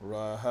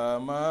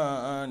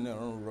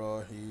rahmanir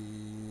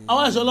rahim.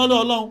 àwọn ẹ̀ṣọ́ lọ́dọ̀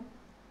Ọlọ́run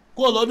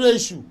kó lọ́dọ̀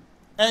èṣù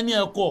ẹni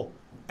ẹ̀kọ́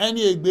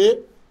ẹni ègbé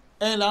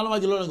ẹni làwọn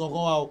ọlọ́mọdé lọ́rọ̀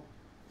kankan wa o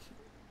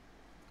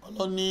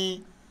Ọlọ́run ní.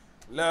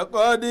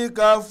 لقد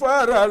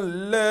كفر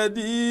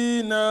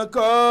الذين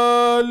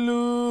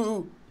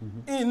قالوا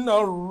إن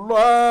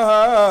الله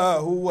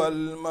هو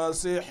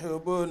المسيح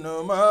ابن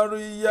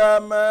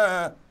مريم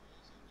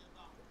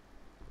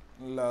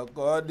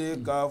لقد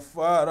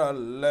كفر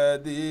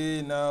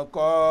الذين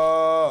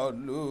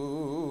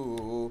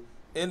قالوا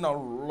إن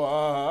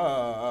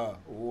الله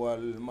هو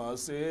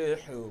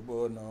المسيح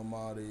ابن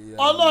مريم.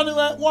 Ọlọ́run ni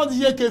wọ́n ti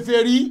ṣe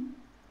kèfèrí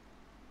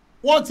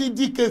wọ́n ti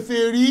di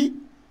kèfèrí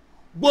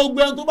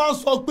gbogbo ẹni tó bá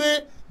sọ pé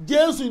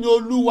Jésù ni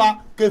Olúwa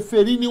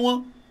kèfèrí ni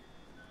wọ́n.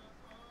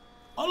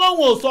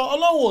 Ọlọ́run ò sọ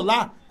Ọlọ́run ò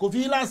là kò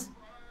fi láti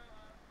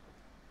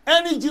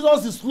any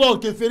Jesus is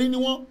Lord kèfèrí ni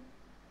wọ́n.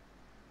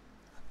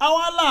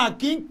 àwọn aláà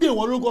kì í pè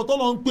wọ́n lórúkọ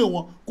tọ́lọ́ ń pè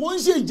wọ́n kò ń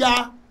ṣèjà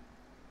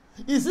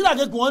ìsílà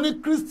kẹ́kẹ́ wọ́n ní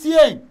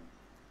Christian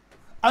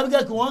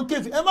àbíkẹ́kẹ́ wọ́n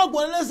kèfèrí ẹ má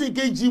gbọ́n lẹ́sìn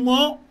kejì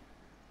mọ́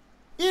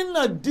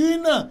inna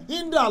dina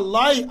inda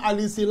Allahi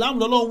alisilam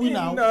lọ́lọ́run wí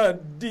náà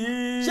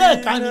ṣé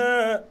ẹ̀ka ni.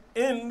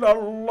 inna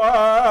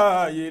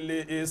Allahi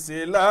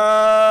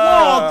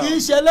al-Islam. wọn kì í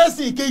ṣe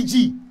lẹ́sìn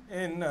kejì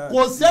kò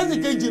sẹ́sìn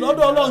kejì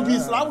lọ́dọ̀ Ọlọ́run ju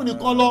ìsìlámù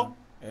nìkan lọ.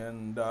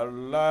 inna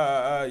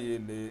Allahi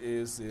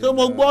al-Islam. ṣé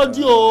mo gbọ́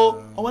dí o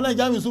ọmọ náà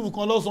JAMIU Yusuf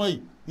kan lọ́sàn-án yìí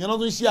ìyẹn ló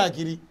tún ṣí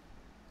àkiri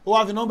ó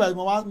wá fi nọ́mbà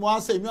mo wá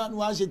ṣe èmi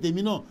wá ṣe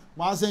tèmi náà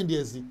mo wá sẹ́ndì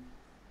ẹ̀ sí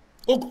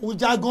ó kò ń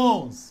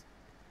jargons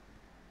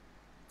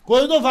kò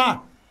ní tó fà á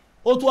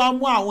ó tún wá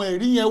mú àwọn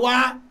ẹ̀rí yẹn wá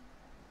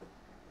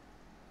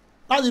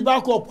láti bá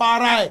kọ̀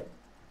para ẹ̀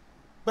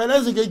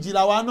pẹ̀lẹ́sì kejì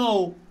làwa náà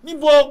o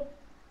níbo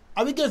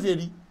àbí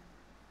kèfèrí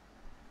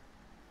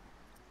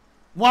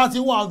mo á ti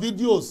ń wọ àwọn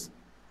videos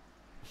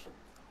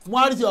mo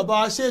á rí ti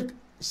bàbá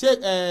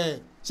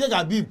Sheikh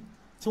Habib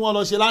tí wọ́n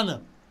lọ ṣe lánàá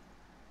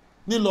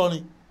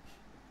nílọrin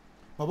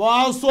bàbá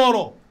wa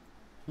sọ̀rọ̀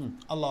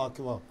Allahu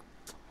Akbar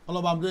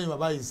ọlọ́ba àmì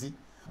bàbá yìí sí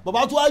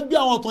bàbá tó wá gbé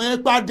àwọn ọ̀tàn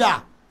yẹn padà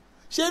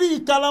ṣé rí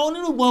ìkàlà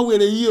onírùgbọ̀n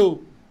wèrè yìí o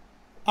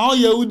àwọn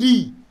Yehudi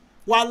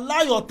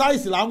wàláhì ọ̀tá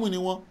ìsìlámù ni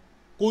wọ́n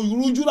kò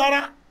rújú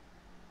rárá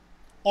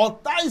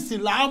ọ̀tá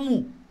ìsìlámù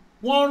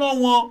wọ́n rán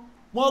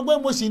wọ́n gbé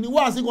mo sì ní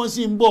wáàsí kan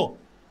sí ń bọ̀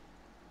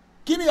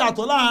kí ni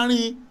ìyàtọ̀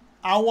láàrin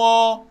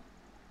àwọn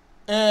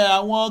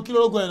kí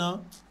lórúkọ ẹ̀ náà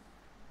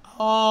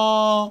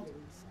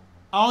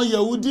àwọn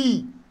Yehudi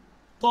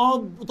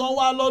tó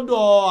wá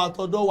lọ́dọ̀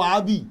àtọ̀dọ̀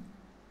wàhábì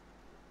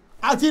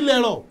àti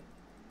lẹ́rọ̀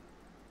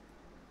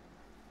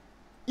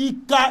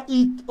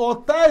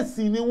ọ̀tá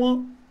ẹ̀sìn ni wọ́n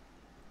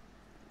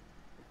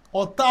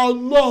ọ̀tá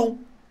Ọlọ́run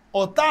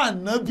ọ̀tá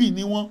ànábì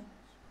ni wọ́n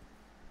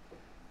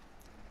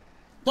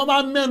tó bá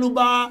mẹ́nu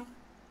bà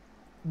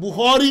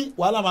Bukhari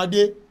wàhálà máa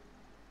dé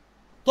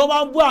tó bá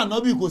bú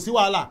ànábì kò sí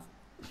wàhálà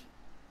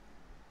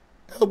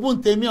ẹ̀bùn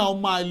tèmi àwọn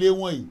ọmọ ilé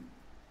wọn yìí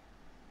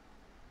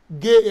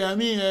gé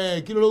ẹ̀mí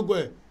kí lórógbò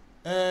ẹ̀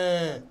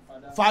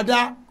fada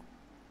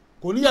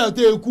kò níyàwó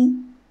tẹ́ ekú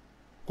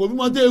kò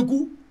bímọ tẹ́ ekú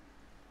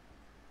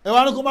ẹ̀wà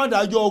ní kó má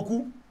dájọ́ ọkú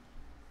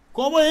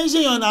kò mọ́ yẹn ń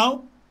ṣèyàn náà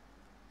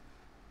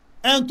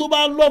ẹn tó bá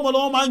lọ́mọ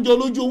lọ́wọ́ máa ń jọ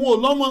lójú òun ò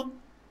lọ́mọ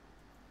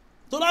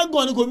tó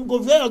lágàn ni kò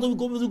fi ẹ̀yàn tó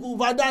fi kó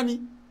fada ni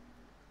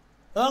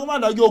ẹ̀wà ní kó má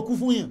dájọ́ ọkú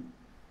fún yàn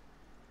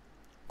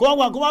kó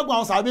má gbà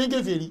àwọn sàbẹ̀ ń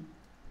kèfèrí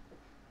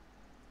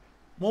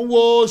mo ń wo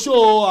ṣó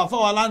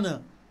àfáwà lánàá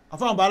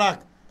àfáwà barak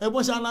ẹ bó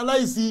ṣe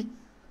analyze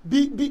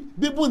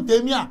bí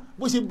bùntẹ́míà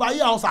bó ṣe báyé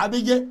àwọn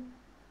sàbẹ̀ jẹ́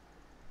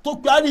tó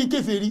pé á ní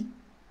kèfèrí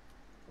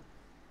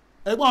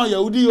ẹgbọ́n àwọn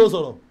Yahudi yóò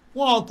sọ̀rọ̀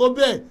wọn ò tó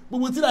bẹ́ẹ̀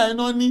gbogbo tí láyé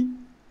náà ní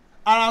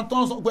ara tó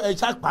ń sọ pé ẹ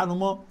ṣàpànù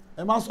mọ́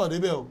ẹ má sọ̀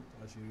débẹ̀ o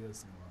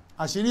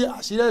àṣírí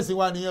ẹ̀sìn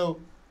wa nìyẹn o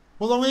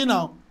mo sọ fún yín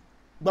náà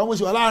gba mo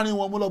ṣe wà láàrin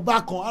wọn mo lọ bá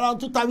kan ara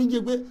tó ta mí jẹ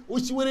pé ó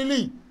ṣí wéré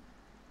léyìí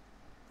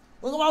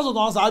ó tó má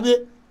sọ̀tàn àwọn sàbẹ̀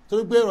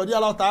torí pé rọ̀dí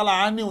Allah Ta'ala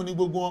á ní òní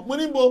gbogbo wọn mo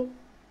ní bo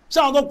ṣé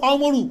àwọn tó pa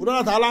Umaru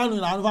rọ̀dí Ta'ala á ní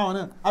ìlànà fáwọn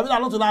náà àbílà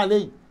lọ́tún láàlẹ́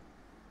yìí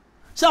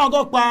ṣé àwọn tó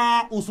pa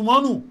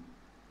Usmanu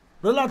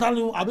rọ̀dí Ta'ala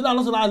àbílà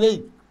lọ́tún láàlẹ́ yìí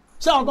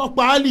ṣé àwọn tó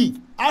pa Àlì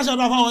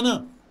aṣọ́dá fáwọn náà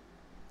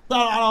pé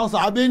ara wọn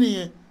sàbẹ́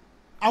nìyẹn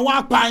àwọn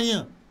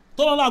apààyàn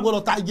tó lọ́nà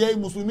àgbọ̀dọ̀ tàjẹ́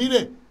mùsùlùmí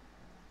rẹ̀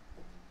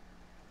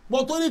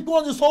bọ̀ tó ní kí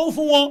wọ́n ti sọ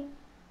fún wọn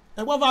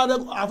ẹgbọ́n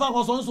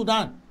àfáàkọ́ sọ ní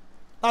Sudan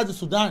láti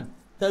Sudan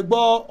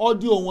tẹgbọ́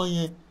ọ́díò wọn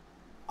yẹn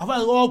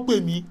àfáàkọ́ wọ́n pè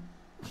mí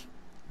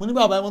mo ní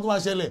bàbá ẹmọ tó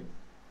máa ṣẹlẹ̀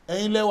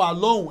ẹ̀yin lẹ wà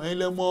lọ́hùn ẹ̀yin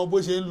lẹ mọ bó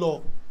ṣe ń lọ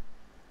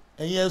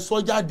ẹ̀yin ẹ sọ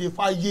jáde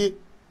fáyé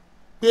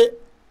pé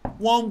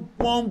wọ́n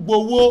ń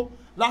gbowó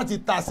láti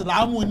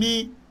tàṣìlámù ní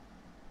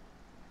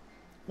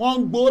wọ́n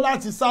ń gbowó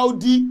láti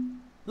Saudi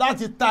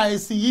láti ta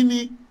ẹ̀sìn yìí ni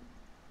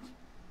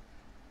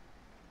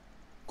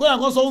kó yà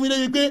kó sọ fún mi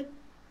lébi pé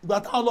ìgbà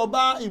táwọn lọ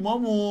bá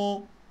ìmọ̀mù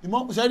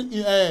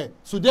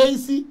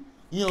Sudaisi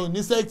ìyẹn ò ní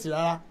sect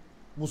rárá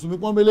mùsùlùmí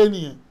pọ́nbélé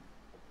nìyẹn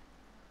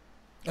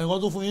ẹ̀kan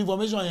tó fún yín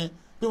information yẹn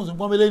pé mùsùlùmí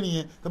pọ́nbélé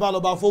nìyẹn tẹ́ bá lọ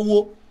bá fowó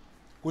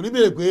kò ní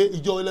béèrè pé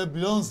ìjọ ilẹ̀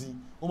bílíọ̀nsì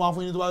ó máa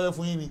fún yín tó bá fẹ́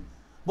fún yín ni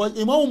but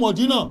ìmọ̀mù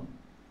Mọ̀dínà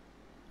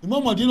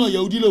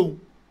Yẹ̀húdí lòun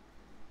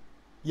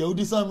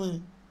Yẹ̀húdí sánmi ni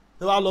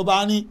tẹ́ bá lọ bá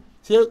ní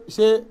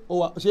ṣé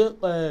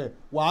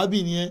wàhábì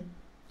nìyẹn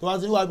tó bá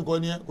ti ní wàhábì kọ́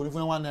nìyẹn kò ní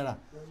fún yẹn 1 naira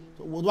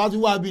tó bá ti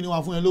ní wàhábì ni wà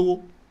fún yẹn lówó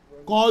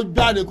kan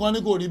jáde kan ní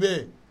kò rí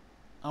bẹ́ẹ̀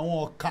àwọn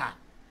ọ̀kà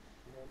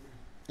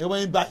ẹ̀wọ̀n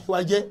yín bá wa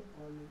jẹ́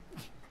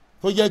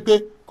tó jẹ́ pé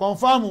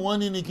kọ̀nfàmù wọn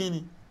ní kíni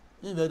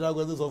ní ìfẹ́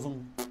dágbẹ́ tó sọ fún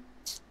mi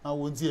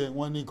àwọn tí ẹ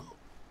wọ́n ní kọ́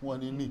wọ́n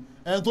ní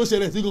ẹni tó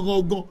ṣẹlẹ̀ sí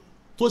gangan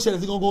tó ṣẹlẹ̀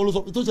sí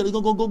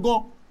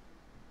gangan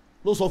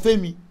ló sọ fẹ́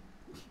mi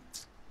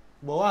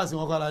bọ̀ wá sí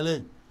wọn kọ́ alẹ́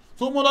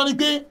tó mọ́ lọ ní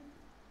pé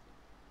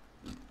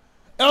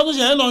ẹ̀rọ tó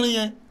ṣẹlẹ̀ lọ́rin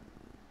yẹn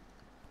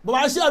bàbá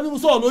ṣé àbí mo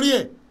sọ̀rọ̀ lórí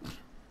ẹ̀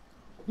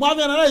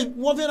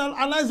wọ́n fi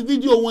analyze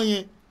fídíò wọn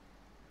yẹn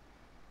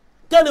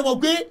kẹ́lẹ̀ mọ̀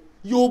pé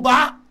Yorùbá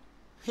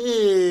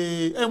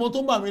ẹmọ tó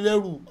ń bà mí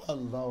lẹ́rù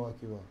Allahu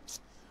Akbar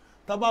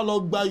tá bá lọ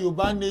gba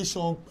Yorùbá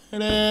nation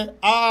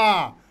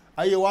pẹ́rẹ́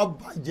ayé wa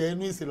bàjẹ́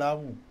inú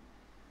ìsìlámù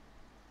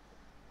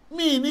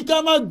mi ní ká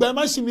má gbà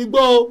má ṣì mí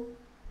gbọ́ o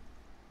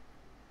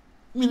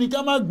mi ní ká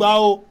má gbà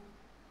o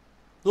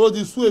tó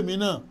ti sú èmi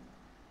náà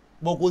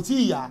bọ̀ kò tí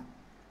ì yá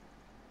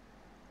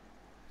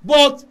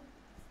but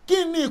kí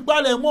ni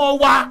ìpalẹ̀mọ́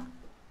wa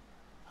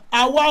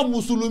àwa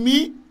mùsùlùmí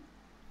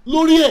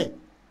lórí ẹ̀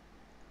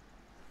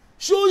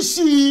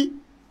ṣóòṣì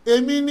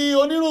èmi ni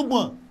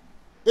onírùngbọ̀n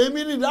èmi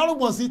ni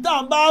ìdárùngbọ̀n sí tá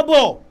à ń bá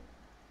bọ̀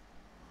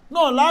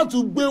náà láti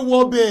gbé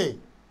wọbẹ̀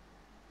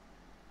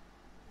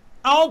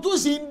àwọn tó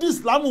sì ń dí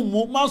ìsìlámù mú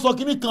máa ń sọ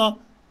kínní kan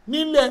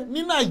ní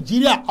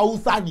Nàìjíríà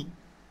Haúsá ni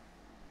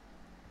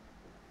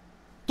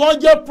tó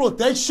jẹ́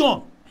protection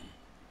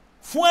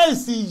fún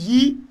ẹ̀sìn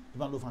yìí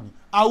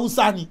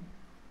Haúsá ni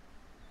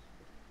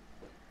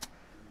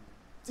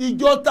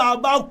ìjọ tá a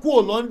bá kú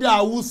lọ́ndẹ̀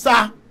Haúsá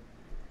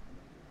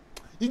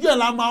ìjọ ẹ̀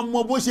la máa mọ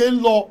bó ṣe ń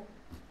lọ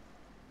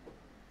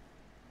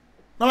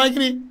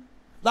nàmákìrì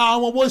làwọn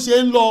ọmọ bó ṣe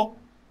ń lọ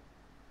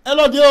ẹ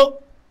lọ́dẹ o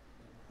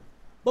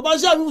bàbá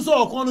ṣé àbí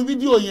sọ̀rọ̀ kan nu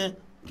fídíò yẹn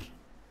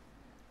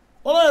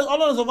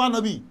Ọlọ́run sọ fún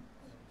Ànábì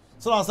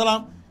sallallahu alaihi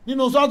wasallam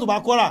nínú Suratul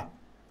Baqara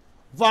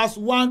verse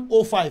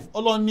 105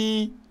 Ọlọ́run ní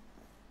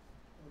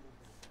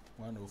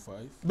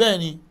 105 bẹ́ẹ̀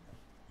ni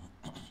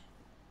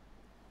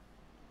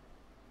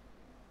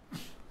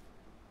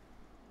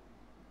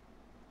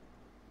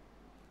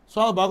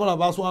Suratul Baqara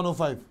verse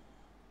 105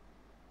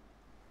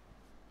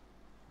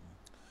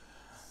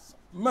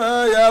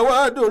 ما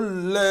يود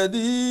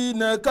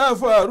الذين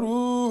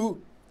كفروا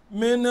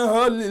من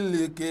أهل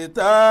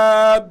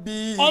الكتاب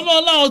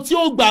ọlọ́lá àwọn tí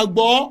ó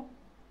gbàgbọ́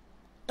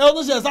ẹ̀rọ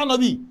tó ṣe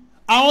sànàbí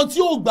àwọn tí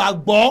ó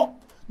gbàgbọ́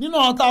nínú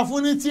àwọn tá a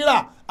fún ní tírà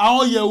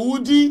àwọn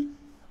Yẹ̀húdí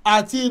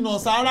àti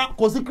Nàsárà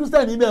kò sí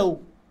Kírísítẹ̀ níbẹ̀ o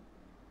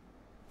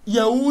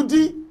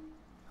Yẹ̀húdí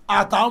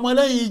àtàwọn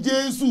ọmọlẹ́yìn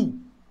Jésù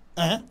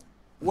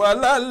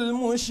ولا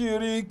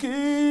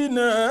المشركين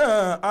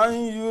أن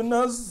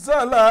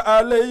ينزل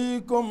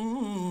عليكم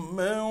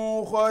من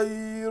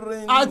خير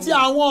àti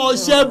àwọn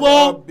ọ̀ṣẹ́bọ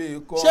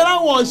ṣé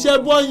láwọn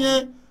ọ̀ṣẹ́bọ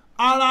yẹn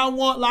ara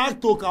wọn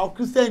látòkà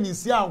kírísítẹ́nì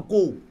sí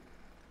àǹkó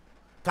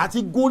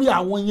kàtígórì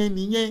àwọn yẹn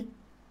nìyẹn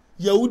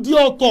Yẹ̀húdí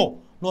ọ̀tọ̀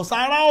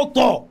Nàsárà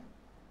ọ̀tọ̀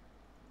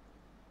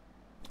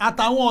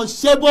àtàwọn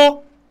ọ̀ṣẹ́bọ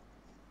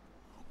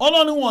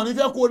Ọlọ́run wọn ní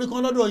fẹ́ kó orí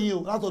kan lọ́dọ̀ yín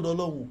o látọ̀dọ̀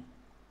Ọlọ́run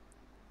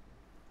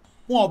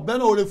wọn ọ̀bẹ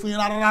náà oore fún yín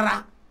rárá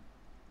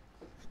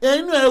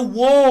inú ẹ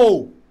wò ó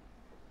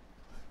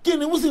kí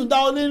ni Muslim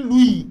dáwọ́ nílùú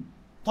yìí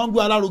tó ń gbé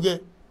alárugẹ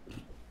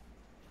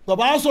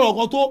bàbá sọ̀rọ̀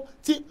kan tó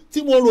tí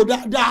mo rò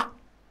dáadáa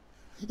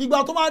ìgbà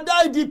tó máa dá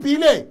IDP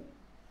ilẹ̀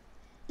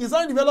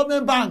Islamic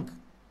Development Bank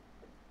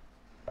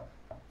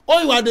ó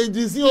ìwà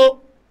dèjì sí o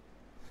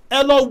ẹ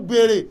lọ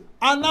bèrè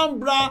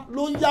Anambra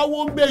ló ń yáwó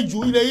ń bẹ̀ jù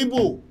ilẹ̀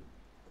Ìgbò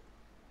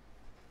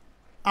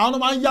àwọn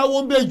máa ń yáwó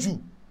ń bẹ̀ jù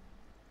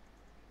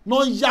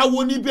náà yáwó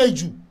níbẹ̀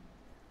jù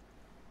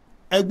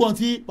ẹgbọ́n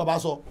tí bàbá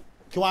sọ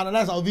kí wọ́n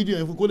analyze àwọn fídíò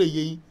yẹn fún kó lè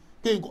yé yín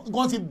pé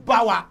nǹkan ti bá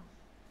wa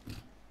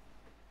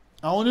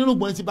àwọn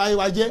onírùngbọ̀n ti bá yé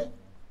wa jẹ́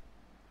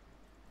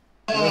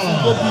ẹ̀sìn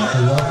tó bí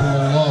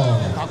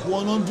kàkú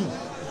wọn náà dùn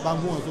bá ń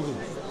gún wọn sókè.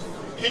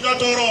 nígbà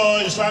tó rọ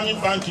Islamic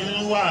Bank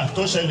wà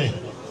tó ṣẹlẹ̀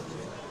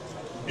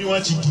bí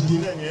wọ́n ti dìde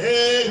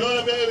lẹ́yìn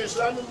lọ́wọ́ bẹ́ẹ̀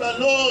Islamic Bank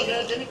lóòrùn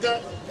ẹ̀ jẹ́ nìkan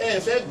ẹ̀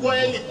fẹ́ gbọ́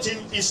anything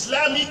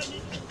Islamic.